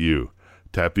Little Bit You,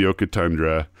 Tapioca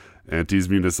Tundra, Auntie's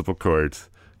Municipal Court,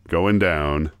 Going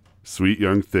Down, Sweet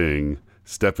Young Thing,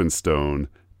 Steppin' Stone,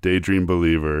 Daydream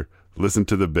Believer, Listen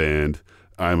to the Band,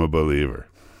 I'm a Believer.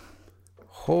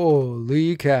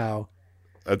 Holy cow.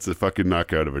 That's a fucking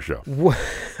knockout of a show.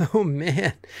 Oh,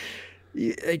 man.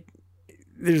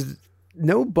 There's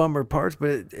no bummer parts,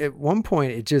 but at one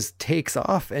point it just takes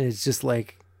off and it's just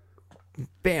like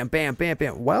bam, bam, bam,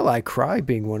 bam. While I Cry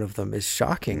being one of them is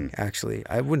shocking, actually.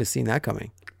 I wouldn't have seen that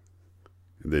coming.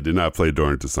 They did not play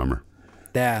Door Into Summer.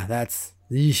 Yeah, that's...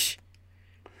 Yeesh.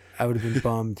 I would have been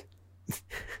bummed.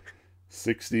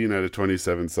 16 out of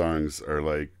 27 songs are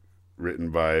like written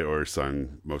by or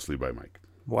sung mostly by Mike.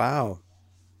 Wow.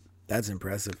 That's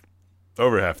impressive.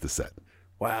 Over half the set.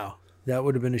 Wow. That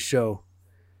would have been a show.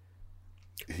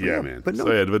 Yeah, man. But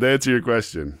to answer your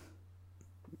question,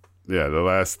 yeah, the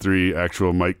last 3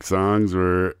 actual Mike songs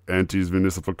were Auntie's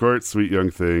Municipal Court, Sweet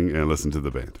Young Thing, and Listen to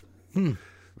the Band.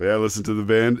 But yeah, Listen to the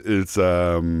Band. It's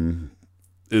on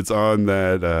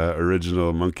that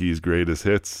original Monkees Greatest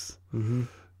Hits. Mm-hmm.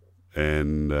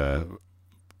 And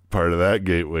part of that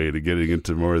gateway to getting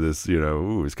into more of this,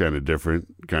 it's kind of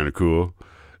different, kind of cool.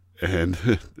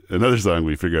 And another song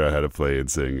we figured out how to play and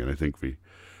sing, and I think we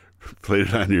played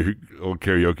it on your old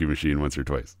karaoke machine once or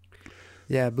twice.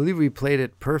 Yeah, I believe we played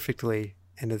it perfectly,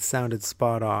 and it sounded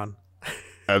spot on.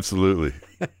 Absolutely.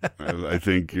 I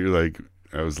think you're like,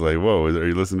 I was like, whoa, are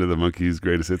you listening to the Monkees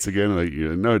Greatest Hits again? Like,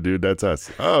 no, dude, that's us.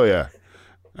 Oh, yeah.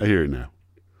 I hear it now.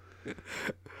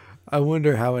 I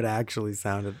wonder how it actually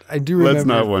sounded. I do remember Let's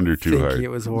not wonder too hard. It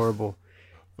was horrible.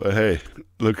 But hey,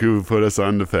 look who put us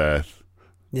on the path.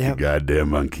 Yeah. The goddamn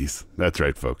Monkees. That's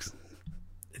right, folks.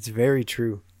 It's very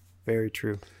true. Very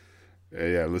true.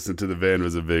 Yeah, Listen to the Band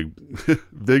was a big,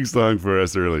 big song for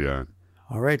us early on.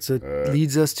 All right, so it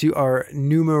leads us to our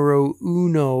numero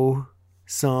uno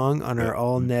song on our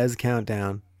All Nez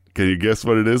countdown. Can you guess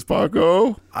what it is,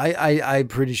 Paco? I'm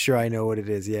pretty sure I know what it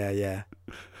is. Yeah.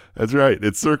 That's right.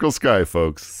 It's Circle Sky,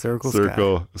 folks.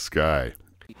 Circle Sky.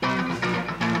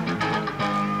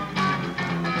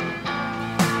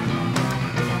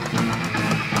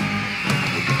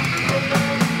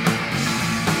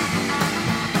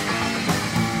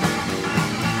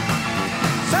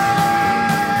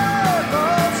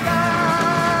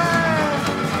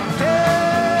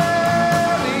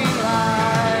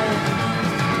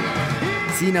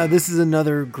 See, now this is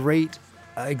another great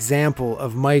example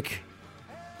of Mike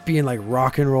being like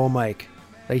rock and roll Mike.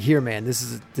 Like, here, man, this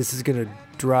is gonna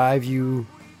drive you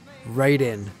right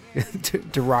in to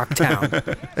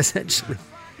Rocktown, essentially.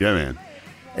 Yeah, man.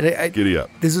 And Giddy up.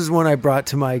 This is one I brought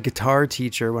to my guitar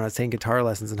teacher when I was taking guitar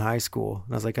lessons in high school.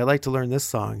 And I was like, I'd like to learn this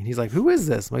song. And he's like, who is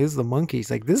this? I'm like, this is the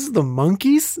Monkees. Like, this is the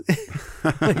Monkees?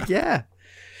 I'm like, yeah.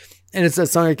 And it's a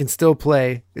song I can still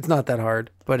play. It's not that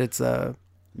hard, but it's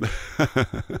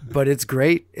but it's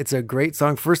great. It's a great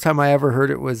song. First time I ever heard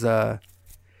it was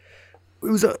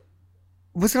was it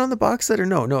on the box set or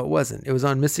no? No, it wasn't. It was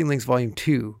on Missing Links Volume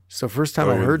 2. So first time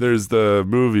I heard... There's the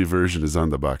movie version is on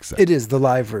the box set. It is, the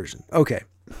live version. Okay.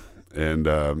 And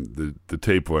the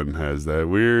tape one has that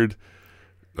weird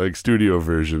like studio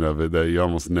version of it that you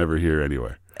almost never hear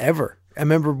anywhere. Ever. I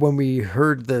remember when we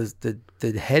heard the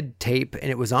head tape and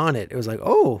it was on it. It was like,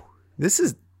 oh, this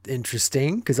is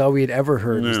interesting, because all we had ever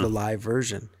heard was the live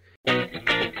version.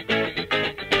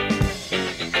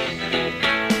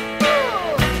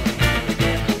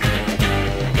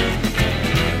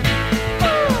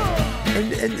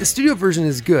 And the studio version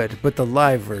is good, but the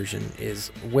live version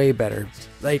is way better.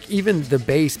 Like, even the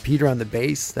bass, Peter on the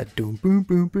bass, that boom boom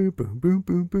boom boom boom boom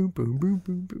boom boom boom boom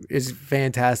boom is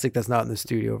fantastic. That's not in the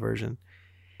studio version.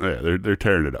 Oh, yeah, they're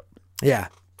tearing it up. Yeah,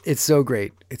 it's so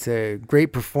great. It's a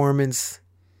great performance.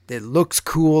 It looks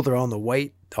cool. They're all in the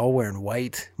white, all wearing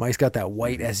white. Mike's got that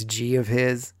white SG of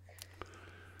his.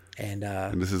 And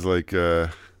this is like pretty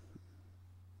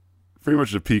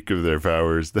much the peak of their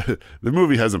powers. The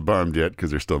movie hasn't bombed yet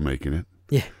because they're still making it.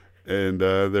 Yeah. And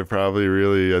they're probably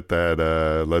really at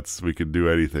that we could do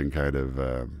anything kind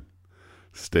of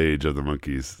stage of the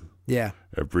Monkees. Yeah.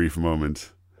 A brief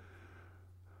moment.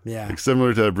 Yeah. Like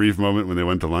similar to a brief moment when they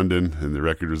went to London and the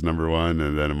record was number 1,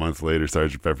 and then a month later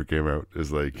Sgt. Pepper came out. It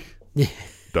was like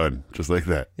done, just like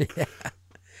that. Yeah.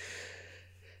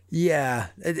 Yeah.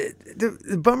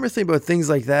 The bummer thing about things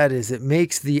like that is it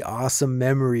makes the awesome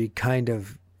memory kind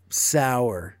of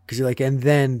sour, because you're like, and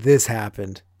then this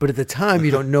happened. But at the time you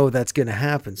don't know that's going to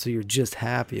happen, so you're just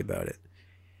happy about it.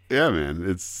 Yeah, man,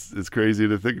 it's crazy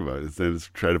to think about it. Then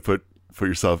try to put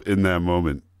yourself in that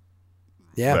moment.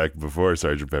 Yeah. Back before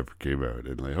Sgt. Pepper came out,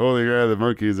 and like, holy crap, the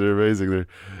Monkees are amazing. They're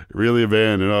really a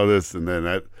band and all this, and then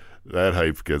that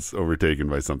hype gets overtaken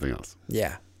by something else.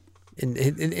 Yeah.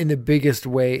 In the biggest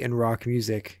way in rock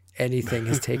music, anything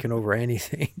has taken over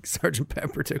anything. Sgt.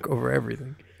 Pepper took over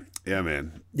everything. Yeah,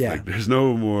 man. Yeah. Like, there's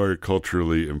no more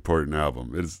culturally important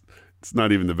album. It's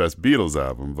not even the best Beatles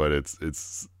album, but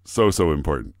it's so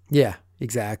important. Yeah,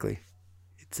 exactly.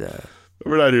 It's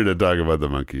We're not here to talk about the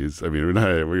Monkees. I mean,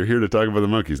 we're here to talk about the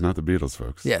Monkees, not the Beatles,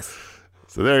 folks. Yes.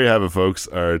 So there you have it, folks.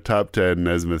 Our top 10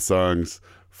 Nesmith songs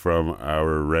from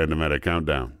our Randomatic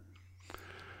Countdown.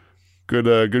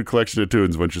 Good collection of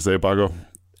tunes, wouldn't you say, Paco?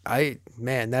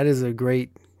 That is a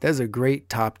great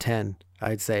top 10,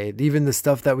 I'd say. Even the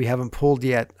stuff that we haven't pulled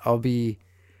yet, I'll be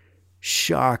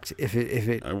shocked if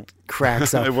it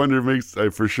cracks up. I wonder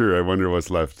what's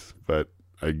left, but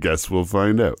I guess we'll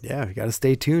find out. Yeah, you got to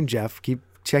stay tuned, Jeff. Keep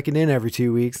checking in every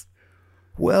 2 weeks.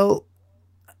 Well,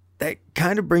 that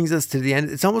kind of brings us to the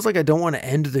end. It's almost like I don't want to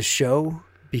end the show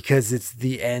because it's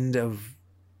the end of.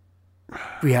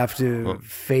 We have to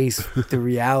face the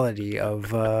reality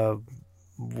of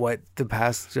what the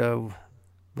past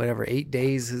 8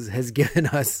 days has given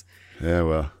us. Yeah,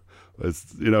 well,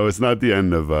 it's not the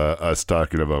end of us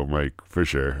talking about Mike for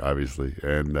sure, obviously,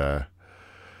 and.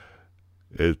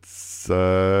 It's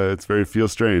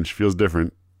feels strange, feels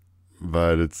different,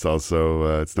 but it's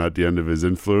also it's not the end of his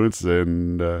influence,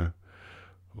 and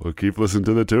we'll keep listening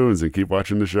to the tunes and keep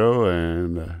watching the show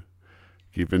and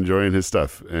keep enjoying his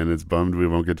stuff. And it's bummed we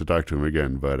won't get to talk to him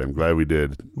again, but I'm glad we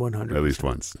did 100%. At least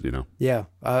once. Yeah,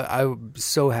 I'm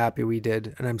so happy we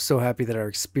did, and I'm so happy that our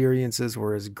experiences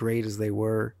were as great as they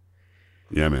were.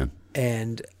 Yeah, man.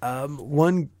 And I don't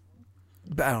want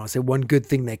to say one good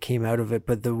thing that came out of it,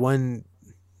 but the one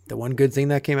good thing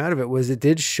that came out of it was it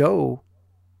did show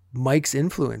Mike's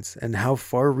influence and how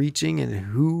far reaching and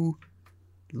who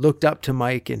looked up to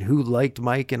Mike and who liked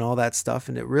Mike and all that stuff.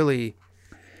 And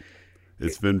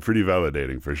it's been pretty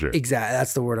validating for sure. Exactly.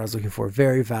 That's the word I was looking for.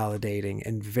 Very validating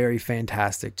and very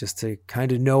fantastic just to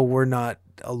kind of know we're not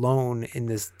alone in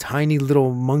this tiny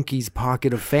little Monkees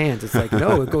pocket of fans. It's like,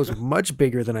 no, it goes much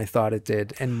bigger than I thought it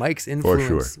did. And Mike's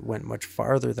influence went much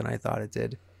farther than I thought it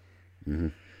did. Mm-hmm.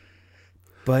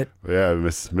 But yeah, I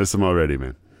miss him already,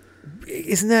 man.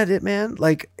 Isn't that it, man?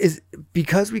 Like,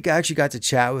 because we actually got to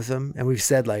chat with him, and we've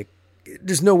said like,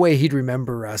 there's no way he'd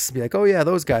remember us and be like, oh yeah,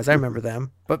 those guys, I remember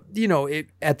them. But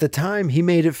at the time, he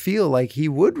made it feel like he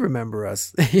would remember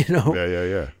us.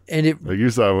 Yeah. And like you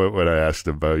saw when I asked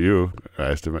about you. I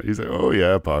asked him. He's like, oh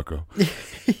yeah, Paco.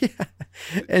 Yeah,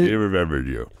 and he remembered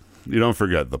you. You don't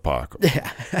forget the Paco.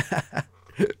 Yeah,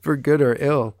 for good or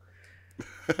ill.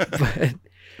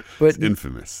 But it's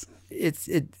infamous. It's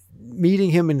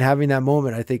meeting him and having that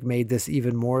moment, I think, made this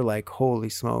even more like, holy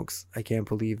smokes, I still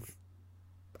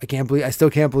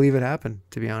can't believe it happened,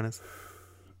 to be honest.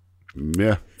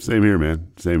 Yeah, same here,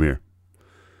 man. Same here.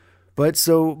 But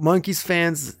so Monkees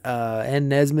fans and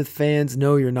Nesmith fans,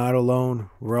 know you're not alone.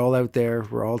 We're all out there.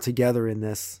 We're all together in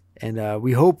this. And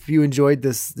we hope you enjoyed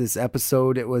this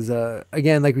episode. It was,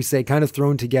 again, like we say, kind of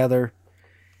thrown together.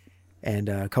 And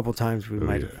a couple times we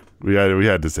might have. We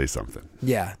had to say something.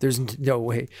 Yeah, there's no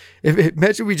way.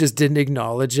 Imagine we just didn't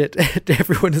acknowledge it.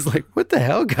 Everyone is like, what the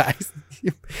hell, guys?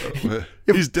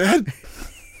 He's dead?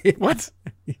 What?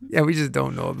 Yeah, we just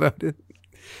don't know about it.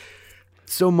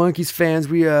 So Monkees fans,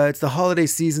 it's the holiday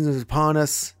season is upon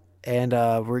us. And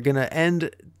we're going to end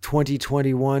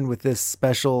 2021 with this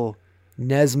special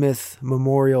Nesmith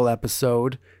Memorial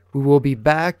episode. We will be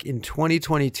back in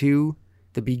 2022.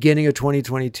 The beginning of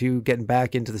 2022, getting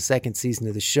back into the second season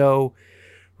of the show.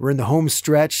 We're in the home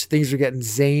stretch. Things are getting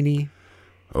zany.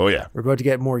 Oh, yeah. We're about to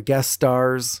get more guest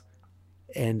stars.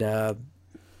 And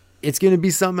it's going to be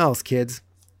something else, kids.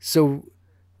 So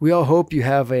we all hope you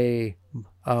have a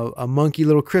monkey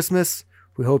little Christmas.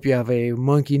 We hope you have a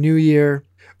monkey New Year.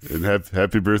 And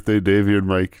happy birthday, Davey and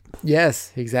Mike.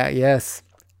 Yes, exactly. Yes.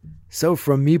 So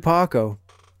from me, Paco.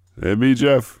 And me,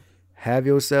 Jeff. Have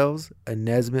yourselves a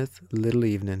Nesmith little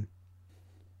evening.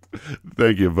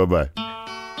 Thank you. Bye-bye.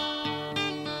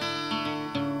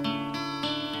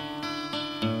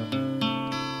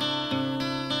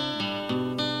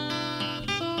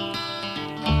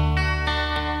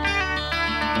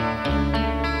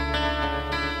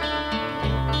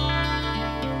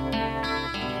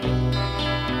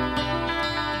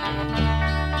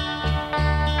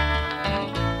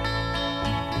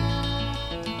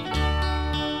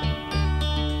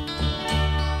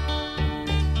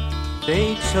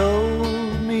 They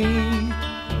told me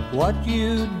what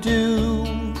you do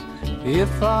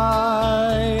If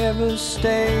I ever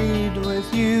stayed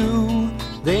with you,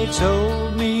 they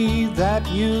told me that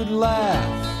you'd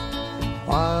laugh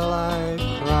while I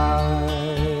cried.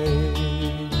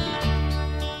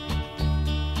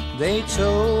 They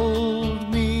told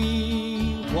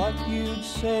me what you'd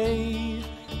say,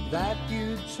 that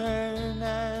you'd turn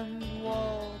and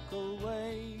walk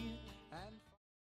away.